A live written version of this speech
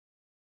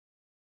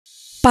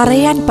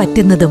പറയാൻ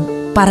പറ്റുന്നതും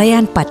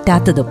പറയാൻ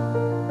പറ്റാത്തതും.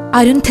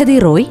 അരുന്ധതി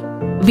റോയ്,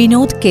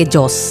 വിനോദ് കെ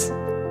ജോസ്.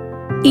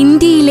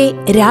 ഇന്ത്യയിലെ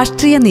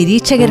രാഷ്ട്രീയ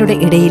നിരീക്ഷകരുടെ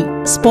ഇടയിൽ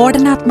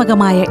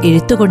സ്ഫോടനാത്മകമായ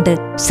എഴുത്തുകൊണ്ട്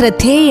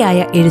ശ്രദ്ധേയയായ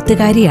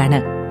എഴുത്തുകാരിയാണ്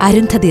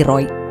അരുന്ധതി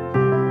റോയ്.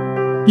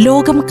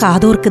 ലോകം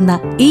കാതോർക്കുന്ന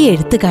ഈ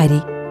എഴുത്തുകാരി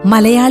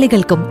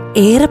മലയാളികൾക്കും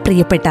ഏറെ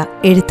പ്രിയപ്പെട്ട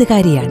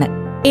എഴുത്തുകാരിയാണ്.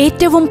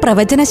 ഏറ്റവും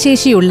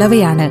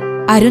പ്രവചനശേഷിയുള്ളവയാണ്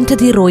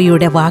അരുന്ധതി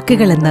റോയിയുടെ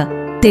വാക്കുകളെന്ന്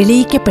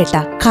തെളിയിക്കപ്പെട്ട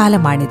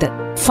കാലമാണിത്.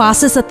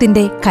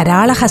 ഫാസിസത്തിന്റെ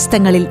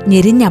കരാളഹസ്തങ്ങളിൽ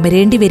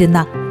ഞെരിഞ്ഞമരേണ്ടിവരുന്ന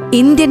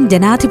ഇന്ത്യൻ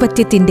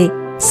ജനാധിപത്യത്തിന്റെ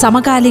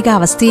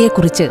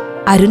സമകാലികാവസ്ഥയെക്കുറിച്ച്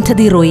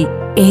അരുന്ധതി റോയ്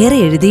ഏറെ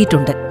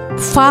എഴുതിയിട്ടുണ്ട്.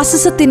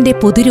 ഫാസിസത്തിന്റെ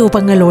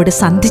പുതുരൂപങ്ങളോട്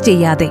സന്ധി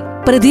ചെയ്യാതെ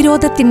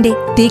പ്രതിരോധത്തിന്റെ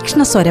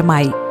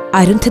തീക്ഷ്ണസ്വരമായി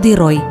അരുന്ധതി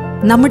റോയ്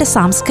നമ്മുടെ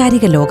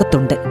സാംസ്കാരിക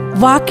ലോകത്തുണ്ട്.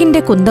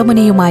 വാക്കിന്റെ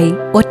കുന്തമുനയുമായി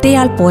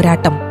ഒറ്റയാൾ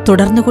പോരാട്ടം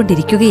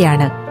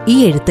തുടർന്നുകൊണ്ടിരിക്കുകയാണ് ഈ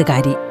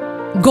എഴുത്തുകാരി.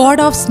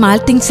 ഗോഡ് ഓഫ് സ്മാൾ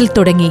തിങ്സിൽ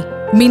തുടങ്ങി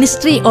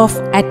മിനിസ്ട്രി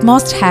ഓഫ്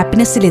അറ്റ്മോസ്റ്റ്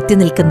ഹാപ്പിനെസ്സിലെത്തി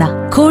നിൽക്കുന്ന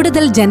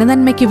കൂടുതൽ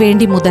ജനനന്മയ്ക്കു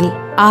വേണ്ടി മുതൽ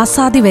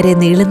ആസാദി വരെ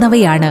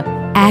നീളുന്നവയാണ്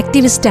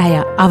ആക്ടിവിസ്റ്റായ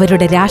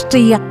അവരുടെ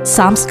രാഷ്ട്രീയ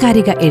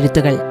സാംസ്കാരിക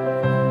എഴുത്തുകൾ.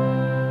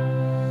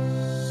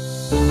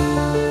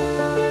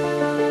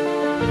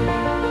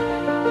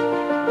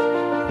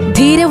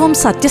 ധീരവും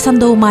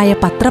സത്യസന്ധവുമായ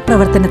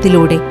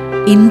പത്രപ്രവർത്തനത്തിലൂടെ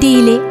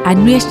ഇന്ത്യയിലെ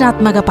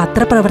അന്വേഷണാത്മക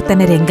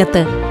പത്രപ്രവർത്തന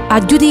രംഗത്ത്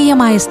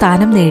അദ്വിതീയമായ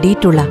സ്ഥാനം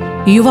നേടിയിട്ടുള്ള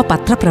യുവ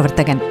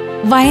പത്രപ്രവർത്തകൻ.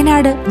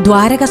 വയനാട്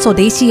ദ്വാരക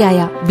സ്വദേശിയായ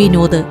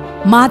വിനോദ്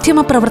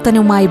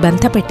മാധ്യമപ്രവർത്തനവുമായി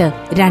ബന്ധപ്പെട്ട്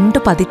 2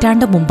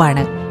 പതിറ്റാണ്ട്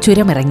മുമ്പാണ്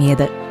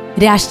ചുരമിറങ്ങിയത്.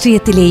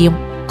 രാഷ്ട്രീയത്തിലെയും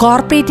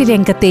കോർപ്പറേറ്റ്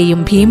രംഗത്തെയും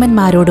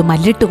ഭീമന്മാരോട്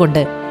മല്ലിട്ടുകൊണ്ട്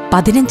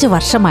 15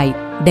 വർഷമായി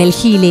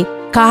ഡൽഹിയിലെ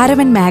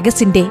കാരവൻ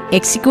മാഗസിന്റെ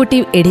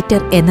എക്സിക്യൂട്ടീവ്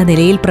എഡിറ്റർ എന്ന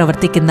നിലയിൽ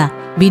പ്രവർത്തിക്കുന്ന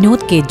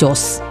വിനോദ് കെ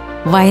ജോസ്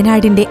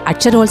വയനാടിന്റെ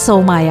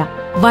അക്ഷരോത്സവമായ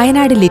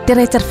വയനാട്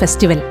ലിറ്ററേച്ചർ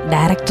ഫെസ്റ്റിവൽ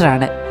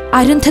ഡയറക്ടറാണ്.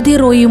 അരുന്ധതി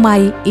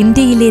റോയുമായി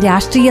ഇന്ത്യയിലെ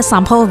രാഷ്ട്രീയ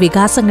സംഭവ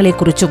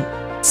വികാസങ്ങളെക്കുറിച്ചും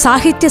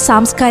സാഹിത്യ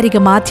സാംസ്കാരിക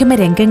മാധ്യമ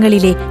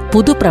രംഗങ്ങളിലെ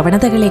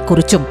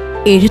പുതുപ്രവണതകളെക്കുറിച്ചും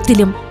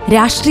എഴുത്തിലും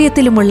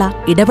രാഷ്ട്രീയത്തിലുമുള്ള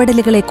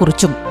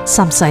ഇടപെടലുകളെക്കുറിച്ചും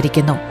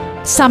സംസാരിക്കുന്നു.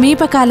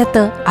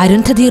 സമീപകാലത്ത്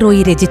അരുന്ധതി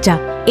റോയി രചിച്ച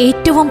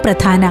ഏറ്റവും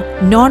പ്രധാന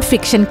നോൺ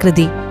ഫിക്ഷൻ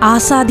കൃതി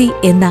ആസാദി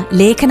എന്ന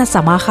ലേഖന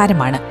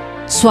സമാഹാരമാണ്.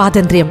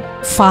 സ്വാതന്ത്ര്യം,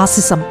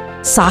 ഫാസിസം,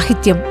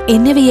 സാഹിത്യം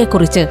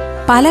എന്നിവയെക്കുറിച്ച്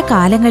പല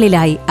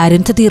കാലങ്ങളിലായി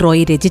അരുന്ധതി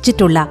റോയ്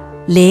രചിച്ചിട്ടുള്ള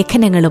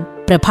ലേഖനങ്ങളും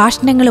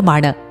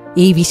പ്രഭാഷണങ്ങളുമാണ്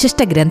ഈ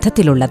വിശിഷ്ട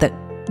ഗ്രന്ഥത്തിലുള്ളത്.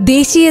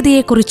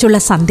 ദേശീയതയെക്കുറിച്ചുള്ള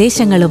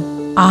സന്ദേശങ്ങളും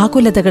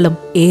ആകുലതകളും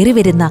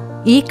ഏറിവരുന്ന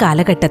ഈ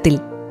കാലഘട്ടത്തിൽ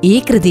ഈ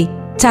കൃതി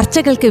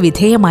ചർച്ചകൾക്ക്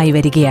വിധേയമായി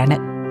വരികയാണ്.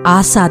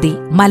 ആസാദി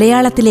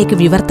മലയാളത്തിലേക്ക്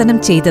വിവർത്തനം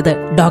ചെയ്തത്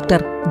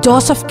ഡോക്ടർ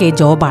ജോസഫ് കെ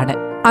ജോബാണ്.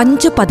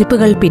 5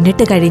 പതിപ്പുകൾ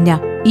പിന്നിട്ട് കഴിഞ്ഞ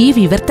ഈ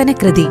വിവർത്തന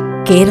കൃതി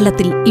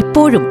കേരളത്തിൽ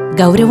ഇപ്പോഴും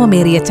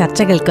ഗൗരവമേറിയ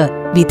ചർച്ചകൾക്ക്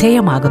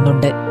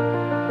വിധേയമാകുന്നുണ്ട്.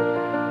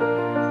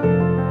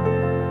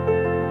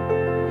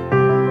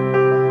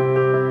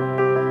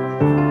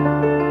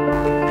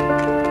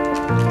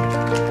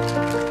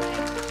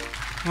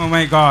 Oh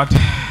my God.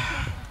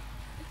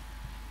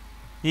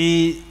 ഈ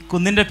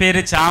കുന്നിൻ്റെ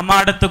പേര്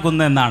ചാമാടത്ത്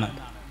കുന്ന് എന്നാണ്.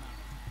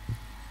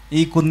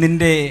 ഈ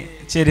കുന്നിൻ്റെ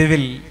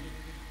ചെരുവിൽ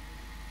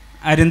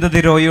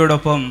അരുന്ധതി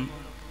റോയിയോടൊപ്പം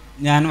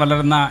ഞാൻ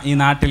വളർന്ന ഈ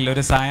നാട്ടിൽ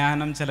ഒരു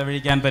സായാഹ്നം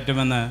ചെലവഴിക്കാൻ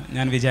പറ്റുമെന്ന്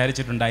ഞാൻ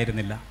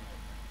വിചാരിച്ചിട്ടുണ്ടായിരുന്നില്ല.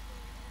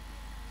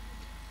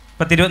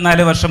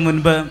 24 വർഷം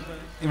മുൻപ്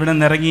ഇവിടെ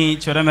നിന്നിറങ്ങി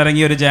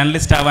ചുരമിറങ്ങി ഒരു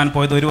ജേർണലിസ്റ്റ് ആവാൻ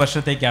പോയത് 1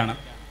 വർഷത്തേക്കാണ്.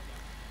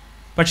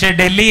 പക്ഷേ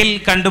ഡൽഹിയിൽ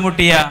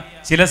കണ്ടുമുട്ടിയ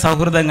ചില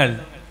സൗഹൃദങ്ങൾ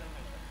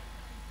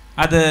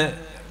അത്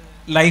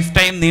ലൈഫ്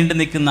ടൈം നീണ്ടു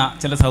നിൽക്കുന്ന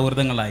ചില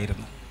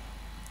സൗഹൃദങ്ങളായിരുന്നു.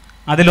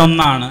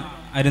 അതിലൊന്നാണ്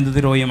അരുന്ധതി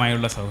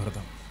റോയുമായുള്ള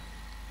സൗഹൃദം.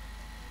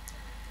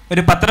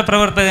 ഒരു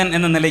പത്രപ്രവർത്തകൻ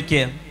എന്ന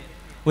നിലയ്ക്ക്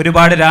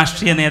ഒരുപാട്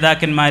രാഷ്ട്രീയ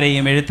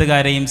നേതാക്കന്മാരെയും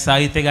എഴുത്തുകാരെയും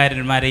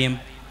സാഹിത്യകാരന്മാരെയും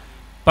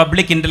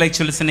പബ്ലിക്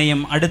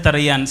ഇൻ്റലക്ച്വൽസിനെയും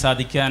അടുത്തറിയാൻ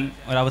സാധിക്കാൻ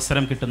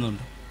ഒരവസരം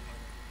കിട്ടുന്നുണ്ട്.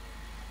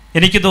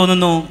 എനിക്ക്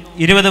തോന്നുന്നു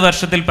 20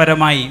 വർഷത്തിൽ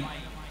പരമായി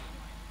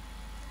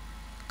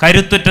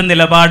കരുത്തുറ്റ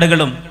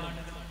നിലപാടുകളും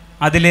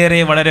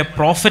അതിലേറെ വളരെ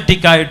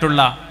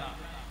പ്രോഫറ്റിക്കായിട്ടുള്ള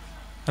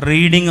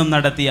റീഡിങ്ങും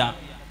നടത്തിയ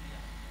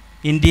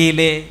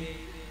ഇന്ത്യയിലെ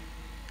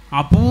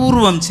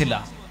അപൂർവം ചില,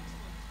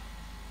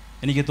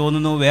 എനിക്ക്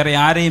തോന്നുന്നു വേറെ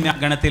ആരെയും ആ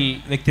ഗണത്തിൽ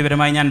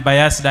വ്യക്തിപരമായി ഞാൻ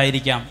ബയാസ്ഡ്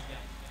ആയിരിക്കാം,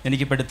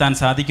 എനിക്ക് പെടുത്താൻ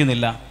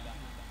സാധിക്കുന്നില്ല,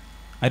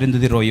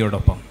 അരുന്ധതി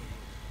റോയിയോടൊപ്പം.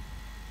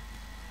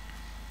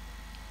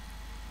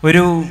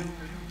 ഒരു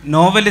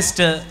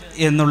നോവലിസ്റ്റ്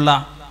എന്നുള്ള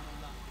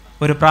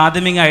ഒരു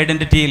പ്രാഥമിക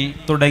ഐഡൻറ്റിറ്റിയിൽ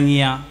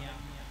തുടങ്ങിയ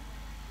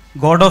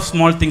ഗോഡ് ഓഫ്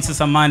സ്മോൾ തിങ്സ്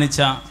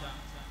സമ്മാനിച്ച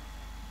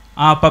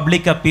ആ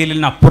പബ്ലിക്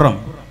അപ്പീലിനപ്പുറം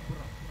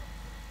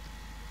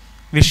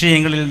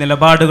വിഷയങ്ങളിൽ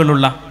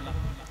നിലപാടുകളുള്ള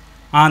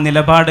ആ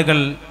നിലപാടുകൾ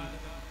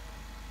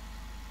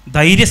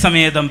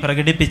ധൈര്യസമേതം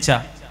പ്രകടിപ്പിച്ച,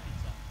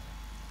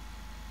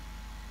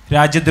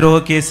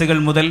 രാജ്യദ്രോഹ കേസുകൾ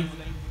മുതൽ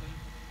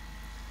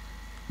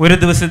ഒരു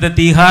ദിവസത്തെ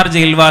തീഹാർ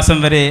ജയിൽവാസം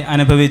വരെ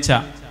അനുഭവിച്ച,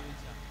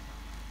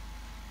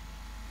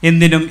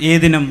 എന്തിനും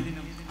ഏതിനും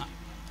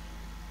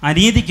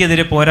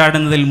അനീതിക്കെതിരെ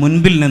പോരാടുന്നതിൽ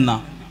മുൻപിൽ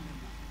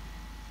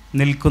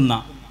നിൽക്കുന്ന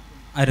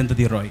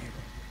അരുന്ധതി റോയ്.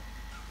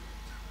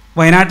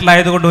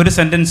 വയനാട്ടിലായതുകൊണ്ട് ഒരു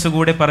സെൻറ്റൻസ്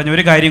കൂടി പറഞ്ഞ്,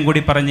 ഒരു കാര്യം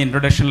കൂടി പറഞ്ഞ്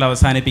ഇൻട്രൊഡക്ഷനിൽ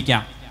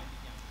അവസാനിപ്പിക്കാം.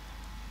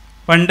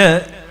 പണ്ട്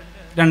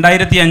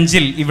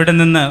 2005 ഇവിടെ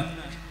നിന്ന്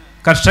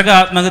കർഷക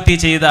ആത്മഹത്യ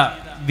ചെയ്ത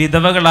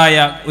വിധവകളായ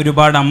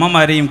ഒരുപാട്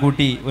അമ്മമാരെയും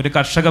കൂട്ടി ഒരു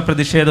കർഷക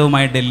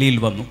പ്രതിഷേധവുമായി ഡൽഹിയിൽ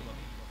വന്നു.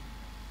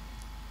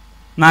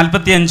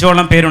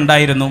 45ഓളം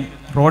പേരുണ്ടായിരുന്നു.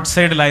 റോഡ്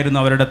സൈഡിലായിരുന്നു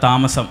അവരുടെ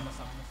താമസം.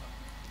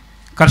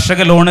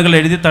 കർഷക ലോണുകൾ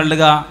എഴുതി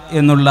തള്ളുക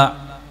എന്നുള്ള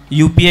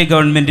UPA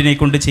ഗവൺമെൻറ്റിനെ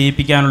കൊണ്ട്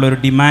ചെയ്യിപ്പിക്കാനുള്ള ഒരു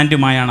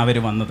ഡിമാൻഡുമായാണ് അവർ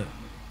വന്നത്.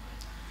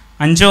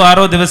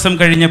 5-6 ദിവസം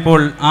കഴിഞ്ഞപ്പോൾ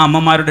ആ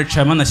അമ്മമാരുടെ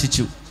ക്ഷമ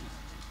നശിച്ചു.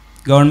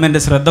 ഗവൺമെൻറ്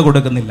ശ്രദ്ധ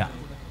കൊടുക്കുന്നില്ല.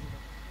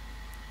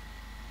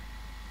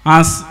 ആ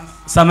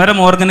സമരം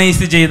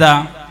ഓർഗനൈസ് ചെയ്ത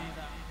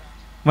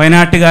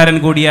വയനാട്ടുകാരൻ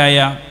കൂടിയായ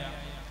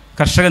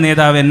കർഷക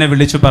നേതാവ് എന്നെ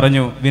വിളിച്ചു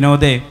പറഞ്ഞു,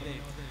 വിനോദേ,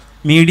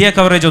 മീഡിയ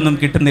കവറേജ് ഒന്നും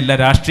കിട്ടുന്നില്ല,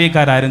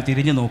 രാഷ്ട്രീയക്കാരും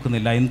തിരിഞ്ഞു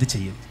നോക്കുന്നില്ല, എന്ത്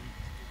ചെയ്യും?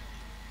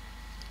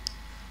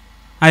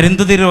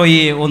 അരുന്ധതി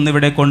റോയിയെ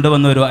ഒന്നിവിടെ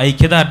കൊണ്ടുവന്ന ഒരു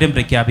ഐക്യദാർഢ്യം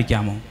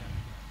പ്രഖ്യാപിക്കാമോ?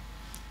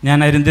 ഞാൻ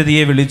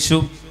അരുന്ധതിയെ വിളിച്ചു.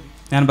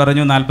 ഞാൻ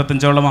പറഞ്ഞു,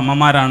 45ഓളം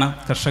അമ്മമാരാണ്,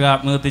 കർഷക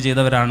ആത്മഹത്യ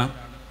ചെയ്തവരാണ്.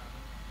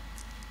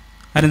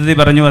 അരുന്ധതി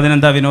പറഞ്ഞു,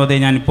 അതിനെന്താ വിനോദേ,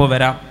 ഞാനിപ്പോൾ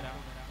വരാം.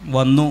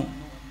 വന്നു.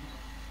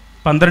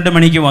 12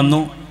 മണിക്ക്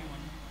വന്നു.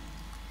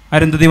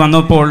 അരുന്ധതി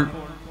വന്നപ്പോൾ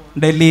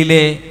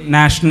ഡൽഹിയിലെ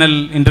നാഷണൽ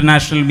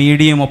ഇൻ്റർനാഷണൽ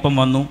മീഡിയയും ഒപ്പം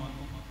വന്നു.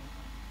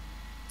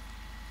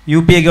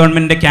 UPA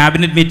ഗവൺമെൻറ്റിൻ്റെ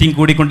ക്യാബിനറ്റ് മീറ്റിംഗ്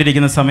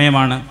കൂടിക്കൊണ്ടിരിക്കുന്ന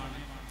സമയമാണ്.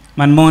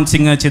 മൻമോഹൻ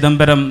സിംഗ്,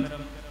 ചിദംബരം,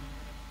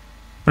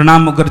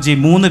 പ്രണാബ് മുഖർജി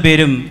 3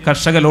 പേരും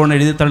കർഷക ലോൺ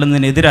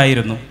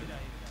എഴുതിത്തള്ളുന്നതിനെതിരായിരുന്നു.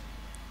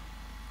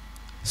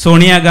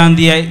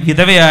 സോണിയാഗാന്ധിയായി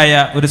വിധവയായ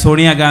ഒരു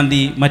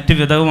സോണിയാഗാന്ധി മറ്റ്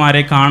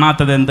വിധവമാരെ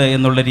കാണാത്തതെന്ത്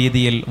എന്നുള്ള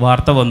രീതിയിൽ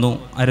വാർത്ത വന്നു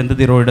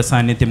അരുന്ധതി റോയുടെ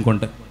സാന്നിധ്യം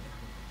കൊണ്ട്.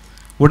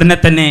 ഉടനെ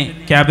തന്നെ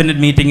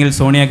ക്യാബിനറ്റ് മീറ്റിങ്ങിൽ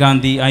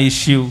സോണിയാഗാന്ധി ആ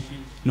ഇഷ്യൂ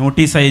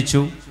നോട്ടീസ്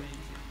അയച്ചു,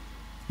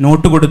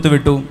 നോട്ട്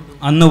കൊടുത്തുവിട്ടു.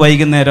 അന്ന്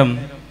വൈകുന്നേരം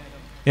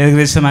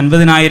ഏകദേശം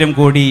 50,000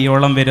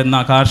 കോടിയോളം വരുന്ന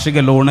കാർഷിക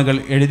ലോണുകൾ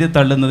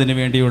എഴുതിത്തള്ളുന്നതിന്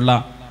വേണ്ടിയുള്ള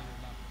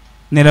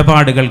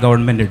നിലപാടുകൾ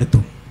ഗവൺമെൻറ് എടുത്തു.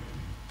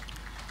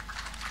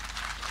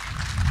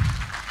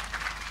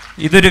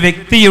 ഇതൊരു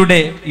വ്യക്തിയുടെ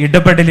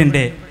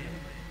ഇടപെടലിൻ്റെ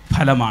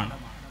ഫലമാണ്.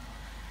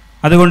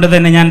 അതുകൊണ്ട്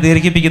തന്നെ ഞാൻ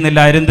ദീർഘിപ്പിക്കുന്നില്ല.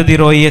 അരുന്ധതി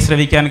റോയിയെ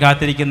ശ്രവിക്കാൻ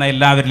കാത്തിരിക്കുന്ന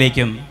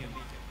എല്ലാവരിലേക്കും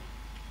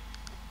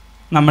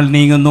നമ്മൾ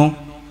നീങ്ങുന്നു.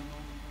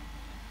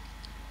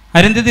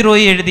 അരുന്ധതി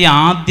റോയി എഴുതിയ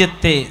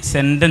ആദ്യത്തെ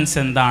സെൻറ്റൻസ്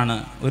എന്താണ്?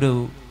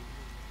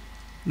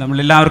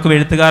 നമ്മളെല്ലാവർക്കും,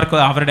 എഴുത്തുകാർക്ക്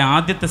അവരുടെ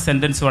ആദ്യത്തെ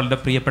സെൻറ്റൻസ് വളരെ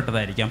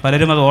പ്രിയപ്പെട്ടതായിരിക്കാം.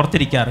 പലരും അത്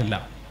ഓർത്തിരിക്കാറില്ല.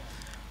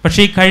 പക്ഷേ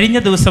ഈ കഴിഞ്ഞ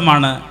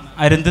ദിവസമാണ്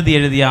അരുന്ധതി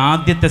എഴുതിയ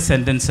ആദ്യത്തെ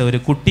സെൻറ്റൻസ് ഒരു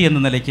കുട്ടി എന്ന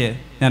നിലയ്ക്ക്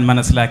ഞാൻ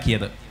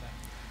മനസ്സിലാക്കിയത്.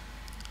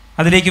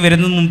 അതിലേക്ക്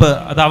വരുന്നതിന് മുമ്പ്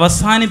അത്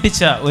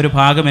അവസാനിപ്പിച്ച ഒരു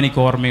ഭാഗം എനിക്ക്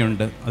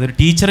ഓർമ്മയുണ്ട്. അതൊരു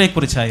ടീച്ചറെ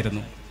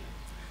കുറിച്ചായിരുന്നു.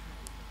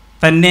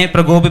 തന്നെ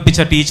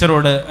പ്രകോപിപ്പിച്ച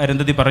ടീച്ചറോട്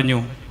അരുന്ധതി പറഞ്ഞു,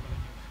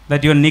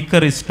 that your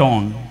knicker is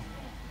torn.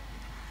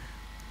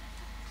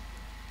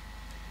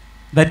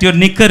 That your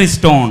knicker is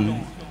torn.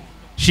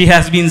 She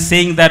has been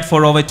saying that for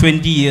over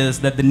 20 years,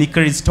 that the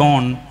knicker is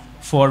torn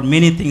for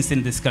many things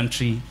in this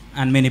country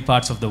and many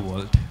parts of the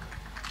world.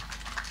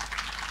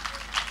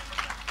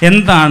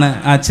 എന്താണ്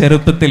ആ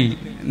ചെറുപ്പത്തിൽ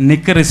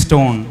knicker is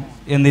torn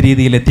എന്ന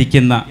രീതിയിൽ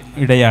എത്തിക്കുന്ന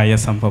ഇടയായ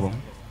സംഭവം?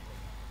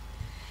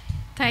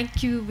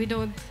 Thank you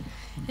Vinod.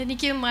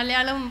 എനിക്ക്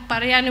മലയാളം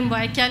പറയാനും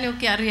വായിക്കാനും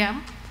ഒക്കെ അറിയാം.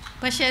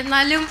 പക്ഷെ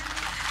എന്നാലും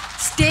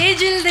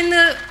സ്റ്റേജിൽ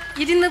നിന്ന്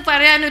ഇരുന്ന്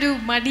പറയാനൊരു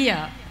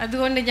മടിയാണ്.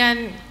 അതുകൊണ്ട് ഞാൻ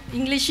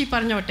ഇംഗ്ലീഷിൽ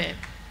പറഞ്ഞോട്ടെ.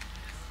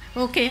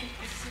 Okay,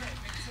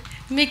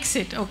 mix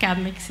it. Okay, I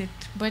mix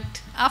it. But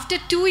after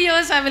 2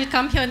 years I will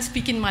come here and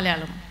speak in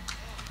Malayalam.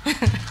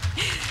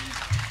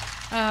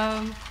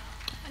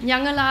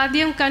 ഞങ്ങൾ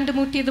ആദ്യം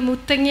കണ്ടുമുട്ടിയത്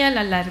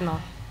മുത്തങ്ങയിലല്ലായിരുന്നോ?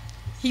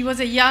 He was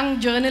a young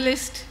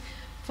journalist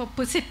for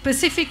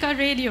Pacifica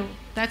Radio.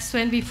 That's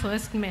when we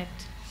first met.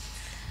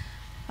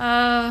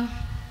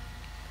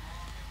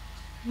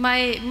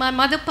 My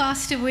mother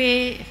passed away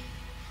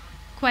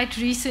quite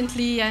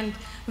recently, and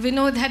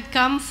Vinod had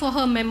come for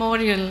her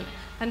memorial,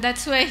 and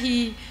that's where he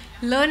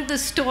learned the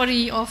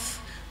story of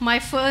my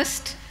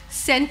first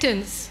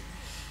sentence.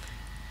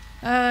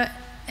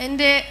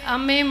 എൻ്റെ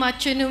അമ്മയും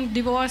അച്ഛനും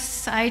divorce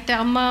ആയിട്ട്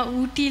അമ്മ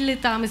ഊട്ടിയിൽ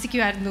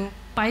താമസിക്കുമായിരുന്നു.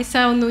 പൈസ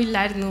ഒന്നും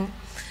ഇല്ലായിരുന്നു.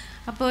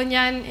 അപ്പോൾ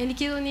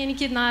എനിക്ക് തോന്നി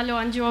എനിക്ക്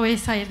 4-5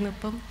 വയസ്സായിരുന്നു.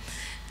 അപ്പം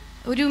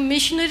ഒരു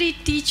മിഷണറി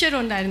ടീച്ചർ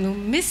ഉണ്ടായിരുന്നു,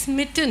 miss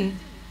mitten.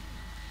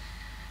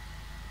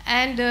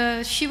 And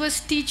she was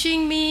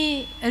teaching me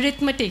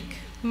arithmetic,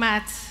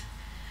 maths.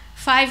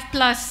 5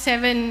 +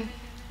 7,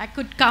 I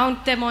could count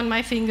them on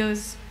my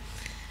fingers.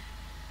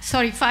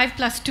 Sorry, 5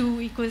 + 2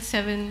 =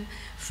 7.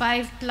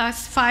 5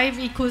 + 5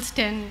 =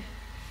 10.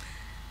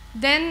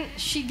 Then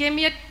she gave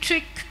me a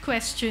trick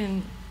question.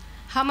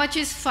 How much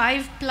is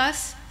 5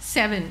 +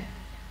 7?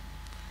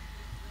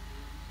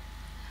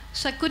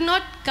 So I could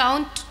not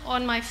count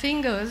on my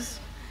fingers,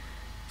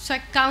 so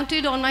I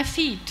counted on my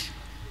feet.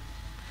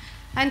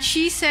 And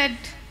she said,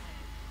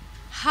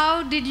 how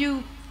did you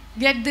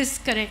get this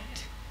correct?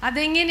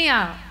 അതെങ്ങനെയാ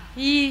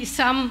ഈ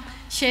some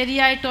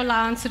ശരിയായിട്ടുള്ള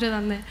answer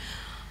തന്നെ?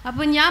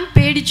 അപ്പോൾ ഞാൻ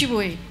പേടിച്ചു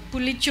പോയി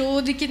പുള്ളി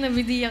ചോദിക്കുന്ന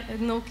വിധി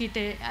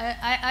നോക്കിയിട്ട്.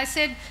 I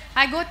said,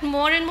 I got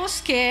more and more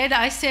scared.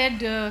 I said,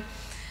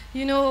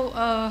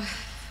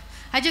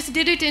 I just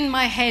did it in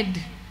my head.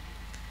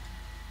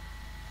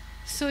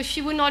 So she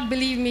would not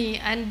believe me,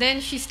 and then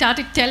she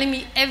started telling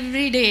me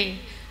every day,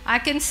 I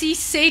can see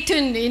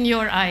Satan in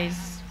your eyes.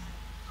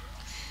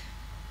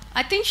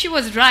 I think she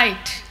was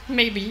right,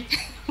 maybe,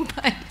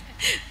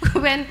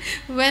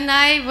 when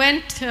I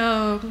went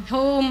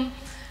home,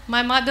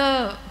 my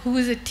mother, who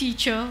is a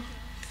teacher,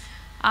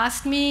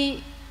 asked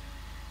me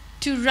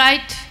to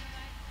write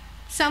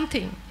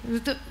something.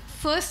 The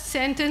first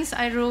sentence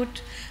I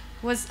wrote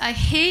was, "I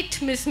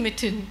hate Miss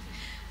Mitten.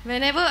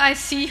 Whenever I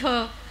see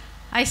her,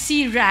 I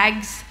see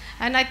rags,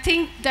 and I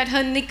think that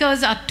her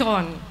knickers are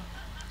torn."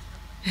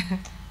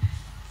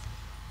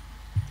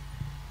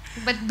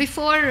 But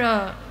before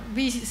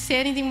we say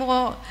anything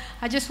more,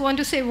 I just want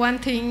to say one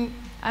thing.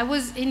 I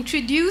was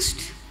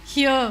introduced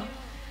here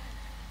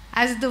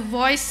as the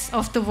voice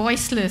of the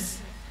voiceless.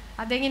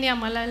 Adengineya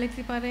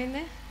Malayalathil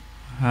parayunne?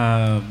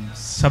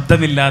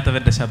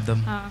 ശബ്ദമില്ലാത്തവന്റെ ശബ്ദം.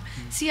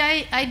 See,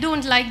 I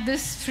don't like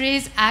this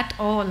phrase at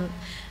all.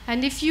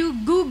 And if you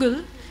Google,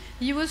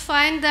 you will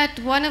find that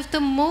one of the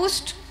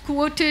most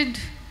quoted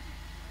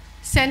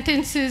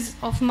sentences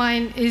of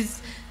mine is,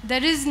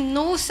 "There is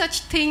no such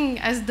thing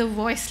as the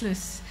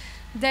voiceless.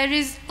 There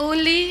is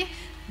only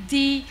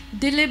the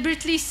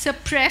deliberately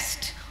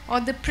suppressed or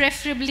the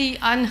preferably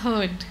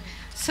unheard."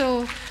 So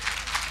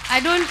I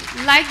don't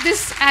like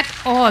this at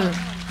all.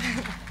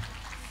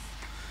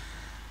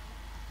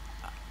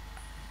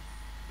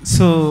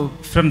 So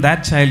from that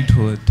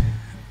childhood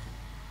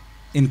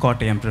in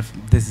Kottayam,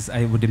 this is,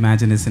 I would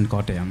imagine, is in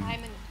Kottayam.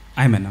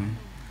 Imanam.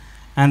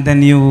 And then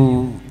you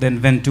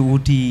went to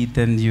Ooty,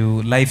 then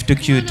life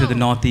took you to the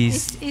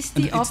northeast. It's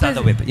the opposite.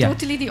 Other way, yeah.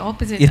 Totally the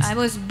opposite. I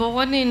was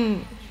born in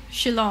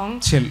Shillong.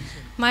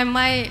 My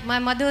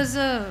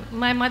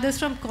mother's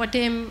from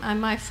Kottayam, and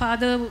my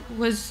father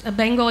was a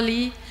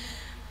Bengali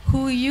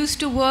who used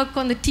to work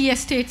on the tea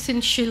estates in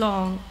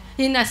Shillong,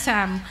 in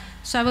Assam.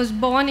 So I was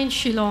born in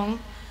Shillong.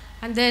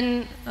 And then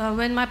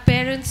when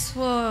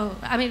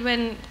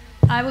when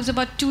I was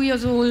about 2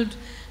 years old,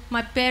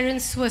 my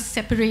parents were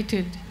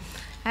separated.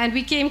 And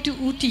we came to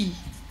Ooty.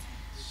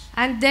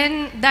 And then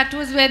that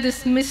was where this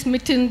Miss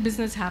Mitten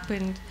business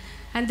happened.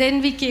 And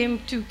then we came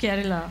to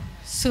Kerala.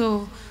 So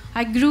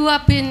I grew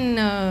up in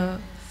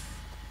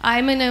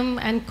Imanam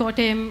and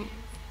Kottayam.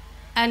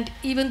 And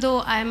even though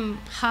I'm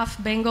half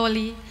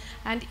Bengali,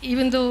 and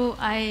even though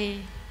I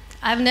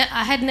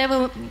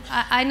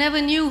never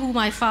knew who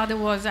my father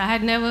was. I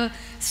had never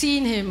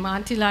seen him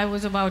until I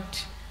was about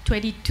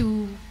 22,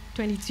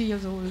 23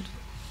 years old.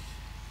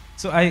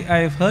 So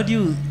I've heard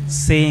you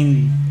saying,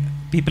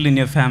 people in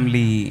your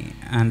family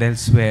and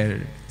elsewhere,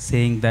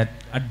 saying that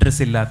address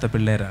illatha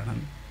pillarana.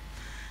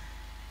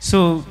 So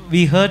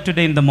we heard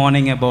today in the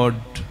morning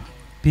about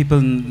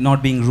people not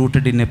being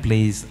rooted in a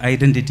place,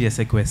 identity as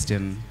a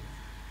question.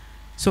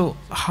 So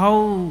how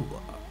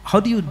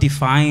do you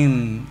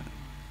define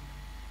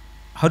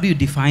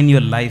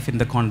your life in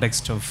the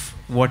context of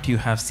what you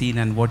have seen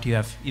and what you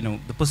have,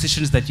 the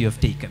positions that you have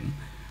taken?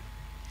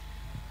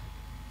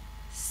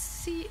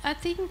 See, I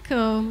think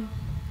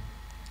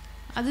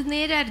അത്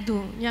നേരായിരുന്നു.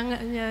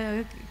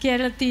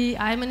 കേരളത്തിൽ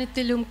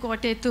ആയമനത്തിലും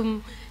കോട്ടയത്തും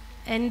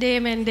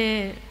എൻ്റെയും എൻ്റെ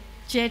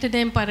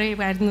ചേട്ടനെയും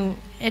പറയുമായിരുന്നു,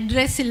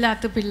 address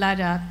ഇല്ലാത്ത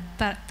പിള്ളേരാ,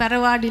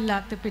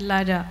 തറവാടില്ലാത്ത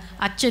പിള്ളേരാ,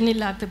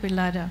 അച്ഛനില്ലാത്ത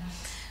പിള്ളേരാ.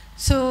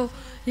 So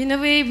in a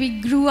way we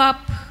grew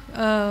up,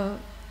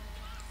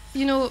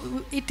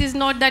 it is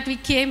not that we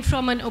came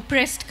from an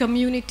oppressed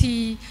community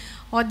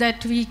or that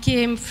we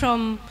came from,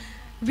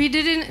 we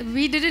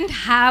didn't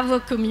have a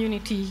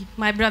community,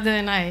 my brother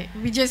and I.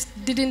 We just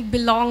didn't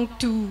belong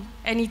to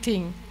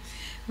anything.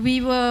 We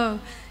were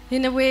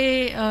in a way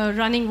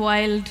running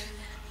wild.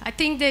 I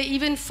think they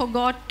even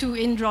forgot to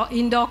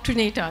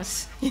indoctrinate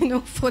us,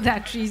 for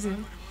that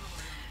reason.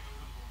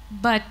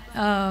 But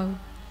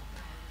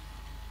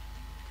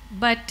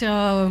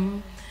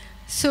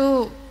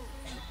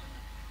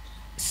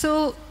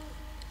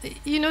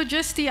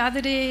just the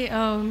other day,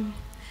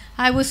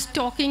 I was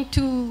talking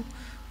to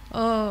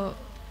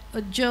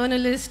a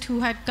journalist who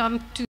had come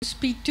to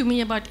speak to me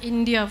about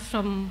India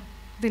from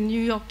the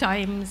New York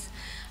Times.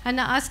 And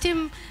I asked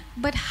him,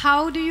 but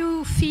how do you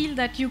feel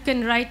that you can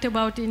write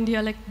about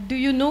India? Like, do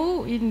you know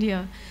India?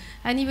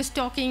 And he was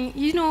talking,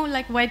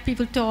 like white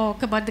people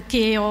talk about the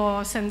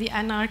chaos and the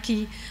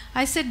anarchy.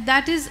 I said,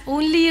 that is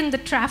only in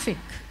the traffic.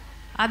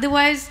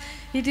 Otherwise,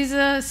 it is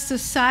a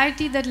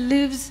society that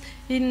lives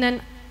in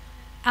an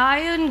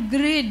iron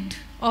grid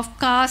of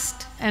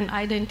caste and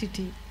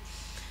identity.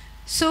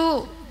 So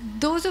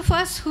those of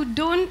us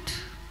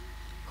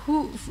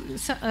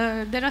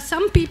there are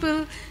some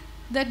people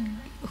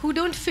who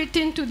don't fit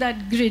into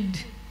that grid,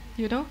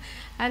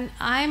 and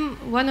I'm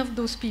one of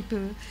those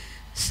people.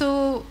 So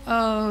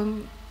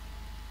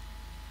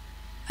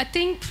I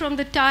think from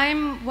the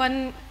time one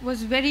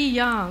was very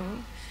young,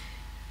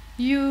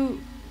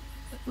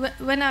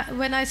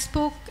 when I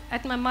spoke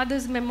at my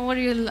mother's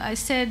memorial, I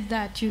said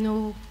that,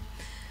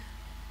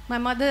 my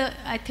mother,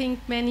 I think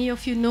many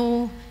of you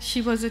know,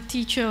 she was a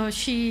teacher.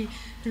 She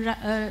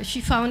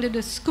founded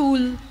a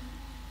school,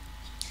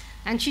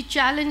 and she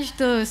challenged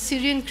the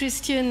Syrian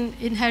Christian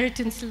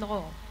inheritance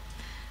law,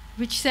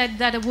 which said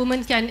that a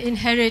woman can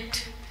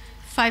inherit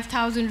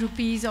 5,000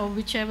 rupees or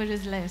whichever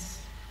is less.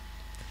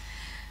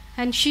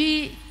 And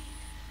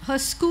her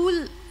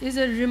school is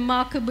a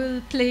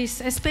remarkable place,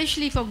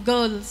 especially for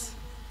girls.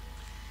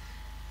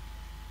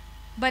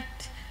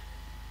 But,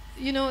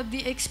 you know,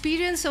 the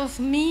experience of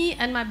me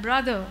and my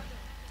brother,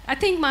 I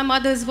think my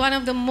mother is one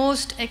of the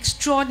most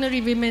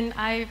extraordinary women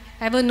I've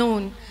ever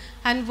known.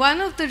 And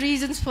one of the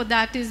reasons for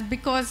that is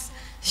because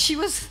she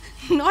was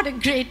not a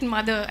great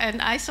mother,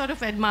 and I sort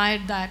of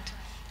admired that,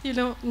 you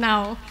know,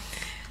 now.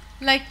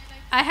 Like,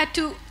 I had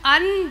to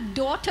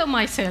undaughter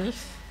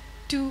myself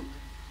to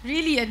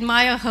really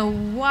admire her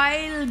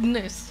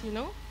wildness, you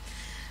know.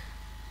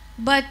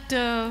 But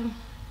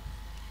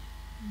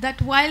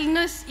that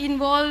wildness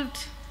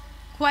involved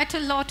quite a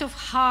lot of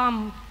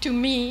harm to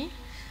me.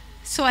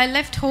 So I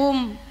left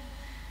home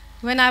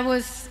when I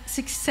was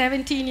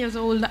 17 years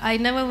old. I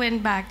never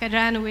went back. I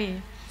ran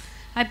away.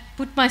 I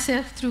put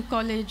myself through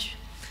college.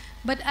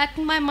 But at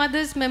my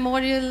mother's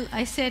memorial,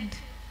 I said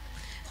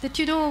that,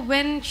 you know,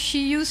 when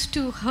she used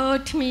to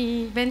hurt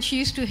me, when she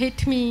used to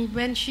hit me,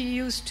 when she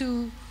used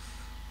to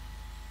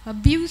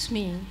abuse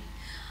me,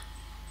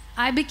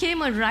 I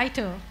became a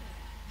writer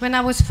when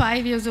I was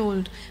 5 years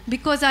old,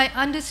 because I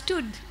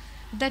understood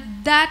that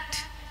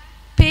that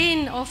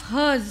pain of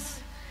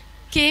hers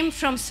came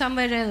from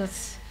somewhere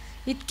else.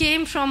 It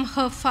came from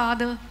her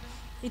father,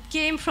 it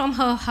came from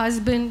her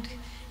husband,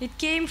 it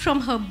came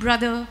from her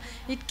brother,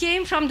 it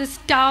came from this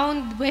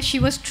town where she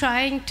was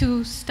trying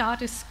to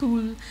start a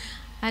school.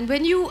 And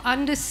when you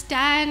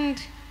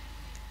understand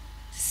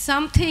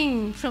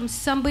something from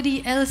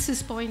somebody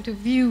else's point of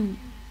view,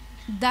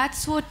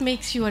 that's what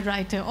makes you a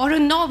writer or a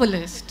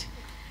novelist.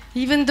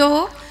 Even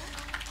though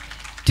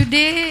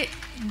today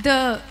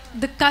the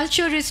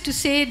culture is to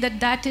say that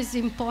that is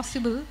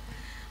impossible,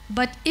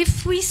 but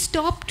if we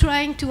stop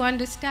trying to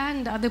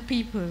understand other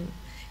people,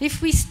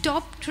 if we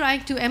stop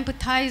trying to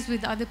empathize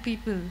with other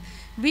people,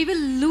 we will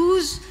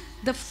lose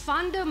the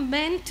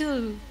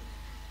fundamental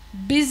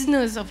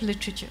business of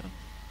literature.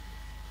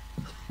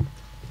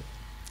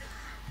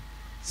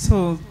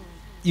 So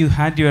you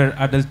had your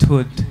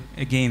adulthood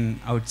again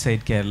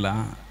outside Kerala,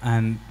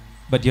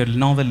 but your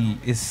novel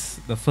is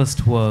the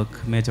first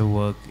work, major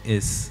work,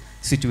 is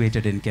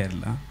situated in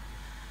Kerala.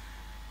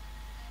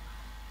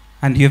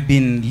 And you've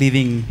been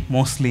living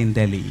mostly in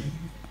Delhi.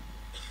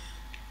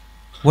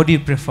 What do you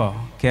prefer,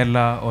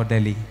 Kerala or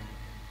Delhi?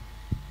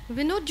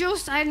 Vinod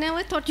Jose, I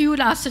never thought you would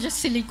ask such a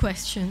silly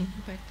question.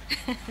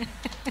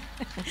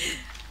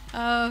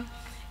 But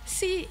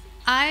see,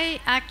 I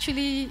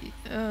actually,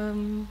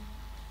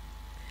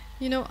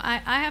 you know,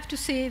 I have to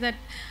say that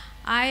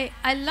I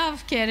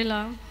love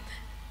Kerala.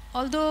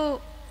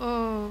 Although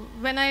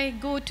when I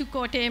go to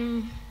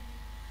Kottayam,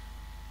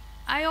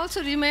 I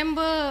also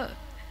remember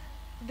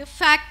the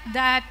fact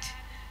that,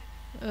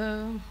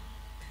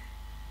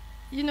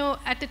 you know,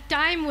 at a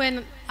time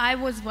when I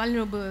was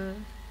vulnerable,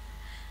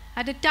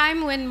 at a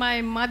time when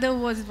my mother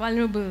was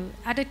vulnerable,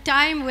 at a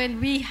time when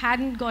we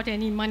hadn't got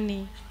any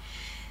money,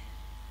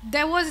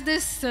 there was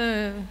this,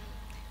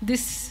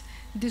 this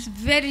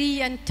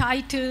very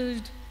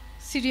entitled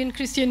Syrian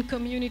Christian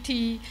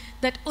community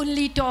that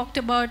only talked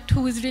about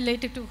who is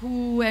related to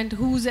who and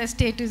whose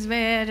estate is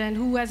where and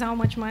who has how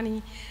much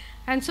money.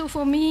 And so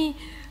for me,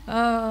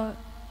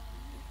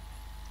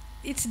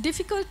 it's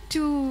difficult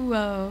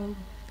to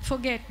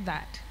forget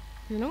that,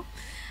 you know.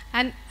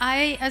 And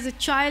I, as a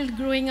child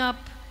growing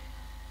up,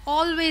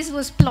 always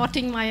was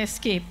plotting my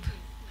escape.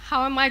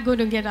 How am I going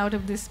to get out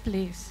of this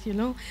place, you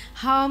know?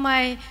 How am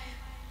I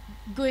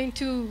going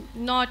to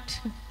not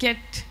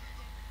get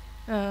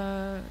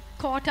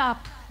caught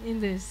up in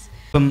this?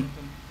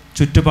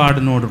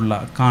 ചുറ്റുപാടിനോടുള്ള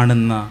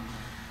കാണുന്ന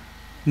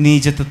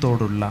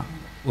നീചത്വത്തോടുള്ള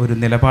ഒരു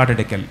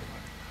നിലപാടെടുക്കൽ,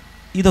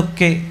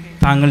 ഇതൊക്കെ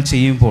താങ്കൾ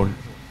ചെയ്യുമ്പോൾ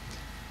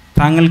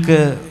താങ്കൾക്ക്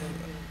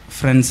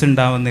friends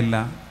ഉണ്ടാവുന്നില്ല.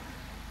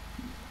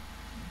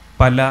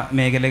 പല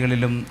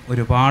മേഖലകളിലും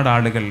ഒരുപാട്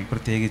ആളുകൾ,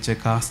 പ്രത്യേകിച്ച്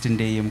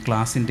കാസ്റ്റിൻ്റെയും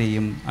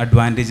ക്ലാസിൻ്റെയും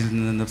അഡ്വാൻറ്റേജിൽ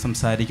നിന്ന്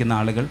സംസാരിക്കുന്ന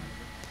ആളുകൾ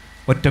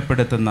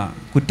ഒറ്റപ്പെടുത്തുന്ന,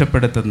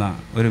 കുറ്റപ്പെടുത്തുന്ന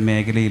ഒരു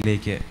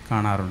മേഖലയിലേക്ക്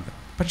കാണാറുണ്ട്.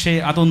 പക്ഷേ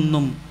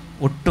അതൊന്നും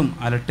ഒട്ടും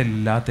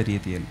അലട്ടില്ലാത്ത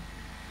രീതിയിൽ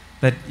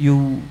that you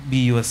be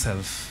your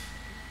self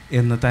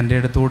എന്ന് തൻ്റെ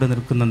അടുത്തോട്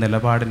നിൽക്കുന്ന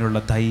നിലപാടിനുള്ള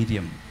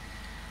ധൈര്യം,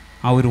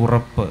 ആ ഒരു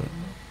ഉറപ്പ്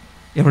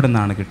എവിടെ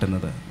നിന്നാണ്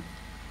കിട്ടുന്നത്?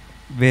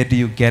 Where do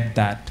you get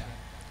that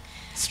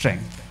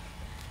strength?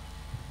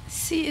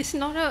 See, it's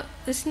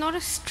not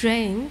a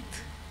strength,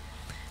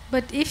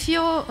 but if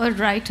you're a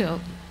writer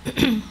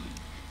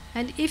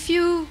and if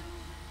you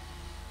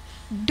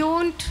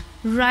don't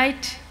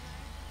write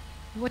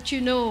what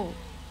you know,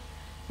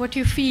 what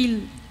you feel,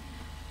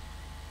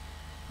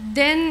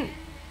 then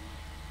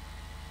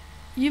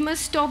you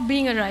must stop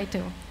being a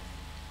writer,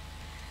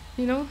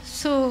 you know.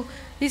 So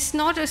it's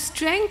not a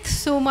strength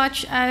so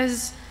much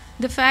as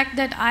the fact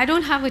that I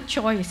don't have a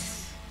choice.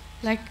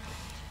 Like,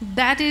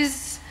 that is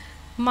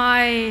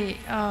my,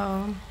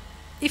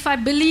 if I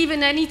believe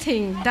in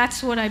anything, that's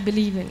what I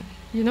believe in,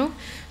 you know.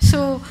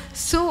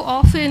 So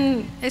often,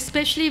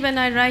 especially when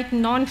I write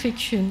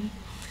non-fiction,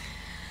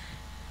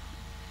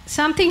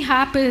 something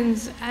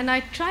happens and I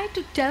try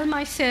to tell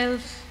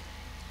myself,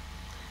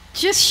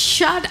 just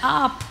shut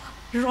up,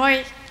 Roy,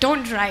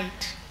 don't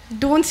write.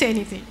 Don't say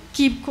anything.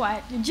 Keep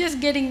quiet. You're just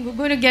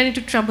going to get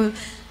into trouble.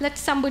 Let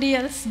somebody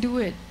else do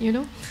it, you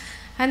know.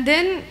 And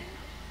then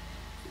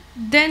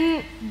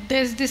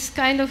there's this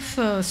kind of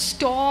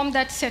storm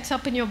that sets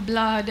up in your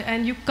blood,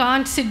 and you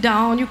can't sit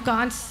down, you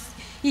can't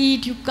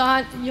eat,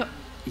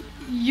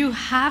 you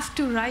have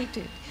to write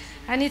it.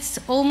 And it's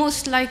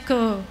almost like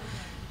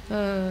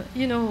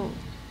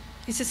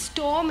it's a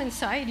storm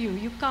inside you.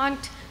 You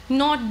can't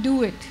not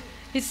do it.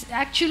 It's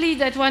actually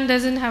that one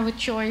doesn't have a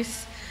choice.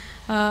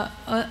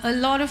 A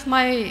lot of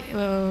my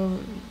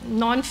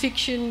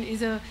non-fiction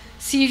is a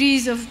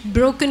series of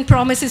broken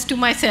promises to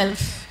myself.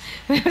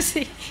 I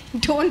say,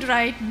 don't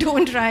write,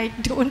 don't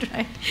write, don't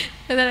write.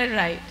 And then I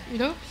write, you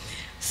know.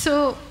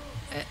 So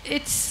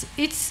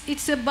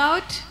it's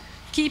about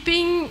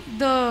keeping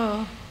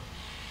the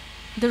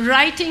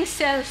writing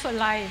self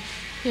alive,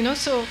 you know.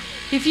 So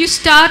if you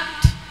start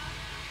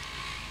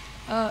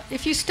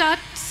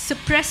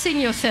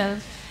suppressing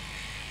yourself,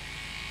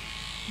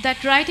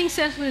 that writing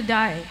self will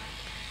die.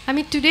 I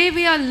mean, today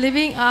we are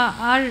living,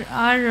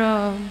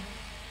 our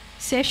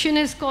session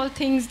is called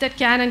Things That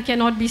Can and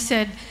Cannot Be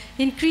Said.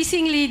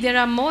 Increasingly, there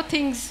are more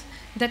things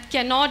that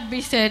cannot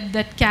be said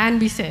that can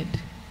be said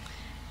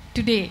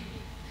today.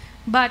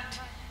 But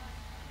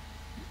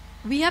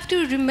we have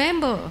to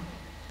remember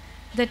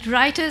that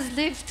writers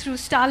lived through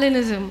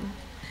Stalinism.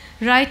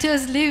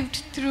 Writers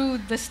lived through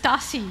the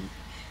Stasi.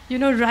 You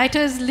know,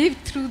 writers lived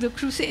through the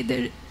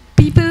Crusade.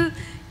 People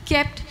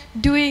kept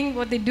doing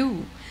what they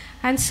do.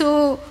 And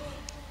so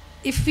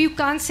if you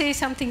can't say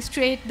something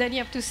straight, then you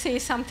have to say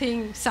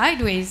something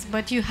sideways,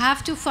 but you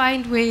have to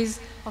find ways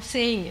of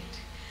saying it.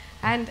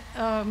 And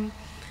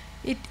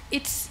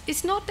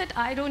it's not that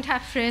I don't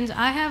have friends.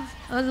 I have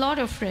a lot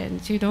of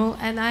friends, you know,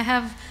 and I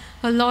have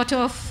a lot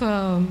of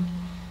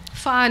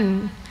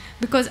fun,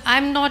 because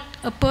I'm not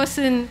a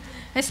person,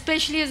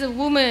 especially as a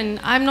woman,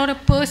 I'm not a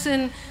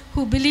person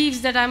who believes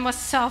that I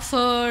must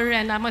suffer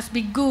and I must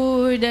be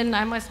good and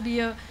I must be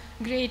a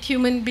great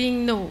human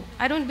being. No,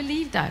 I don't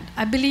believe that.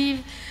 I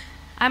believe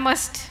I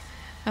must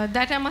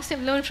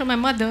have learned from my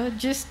mother,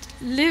 just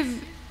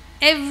live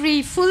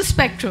every full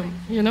spectrum,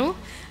 you know,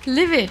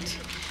 live it.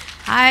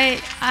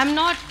 I'm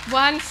not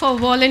one for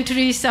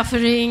voluntary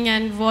suffering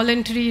and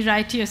voluntary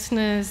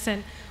righteousness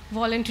and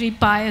voluntary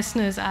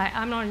piousness.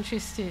 I'm not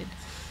interested.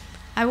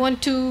 I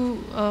want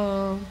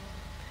to,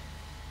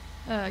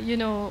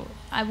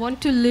 I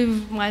want to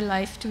live my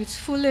life to its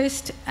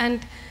fullest,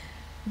 and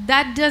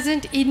that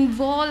doesn't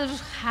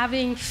involve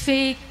having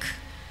fake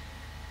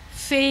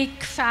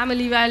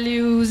family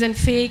values and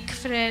fake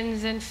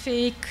friends and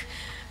fake,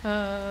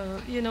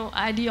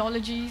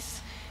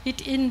 ideologies.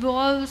 It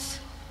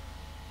involves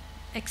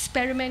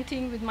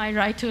experimenting with my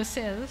writer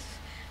self,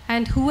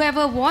 and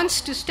whoever wants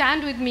to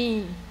stand with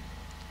me,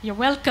 you're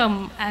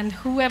welcome, and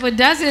whoever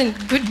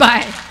doesn't,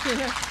 goodbye. You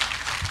know?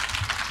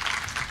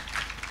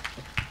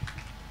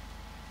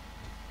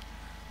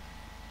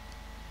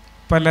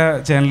 പല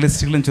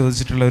ജേർണലിസ്റ്റുകളും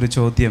ചോദിച്ചിട്ടുള്ള ഒരു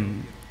ചോദ്യം,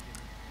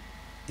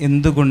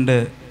 എന്തുകൊണ്ട്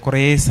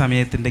കുറേ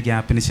സമയത്തിൻ്റെ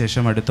ഗ്യാപ്പിന്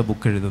ശേഷം അടുത്ത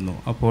book എഴുതുന്നു?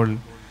 അപ്പോൾ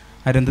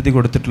അരുന്ധതി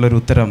കൊടുത്തിട്ടുള്ളൊരു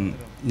ഉത്തരം,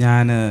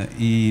 ഞാൻ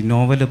ഈ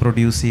നോവൽ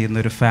പ്രൊഡ്യൂസ് ചെയ്യുന്ന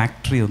ഒരു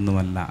ഫാക്ടറി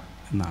ഒന്നുമല്ല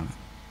എന്നാണ്.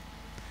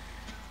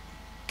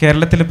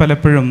 കേരളത്തിൽ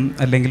പലപ്പോഴും,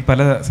 അല്ലെങ്കിൽ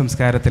പല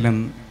സംസ്കാരത്തിലും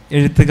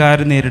എഴുത്തുകാർ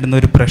നേരിടുന്ന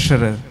ഒരു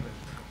പ്രഷർ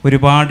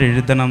ഒരുപാട്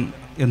എഴുതണം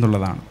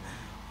എന്നുള്ളതാണ്.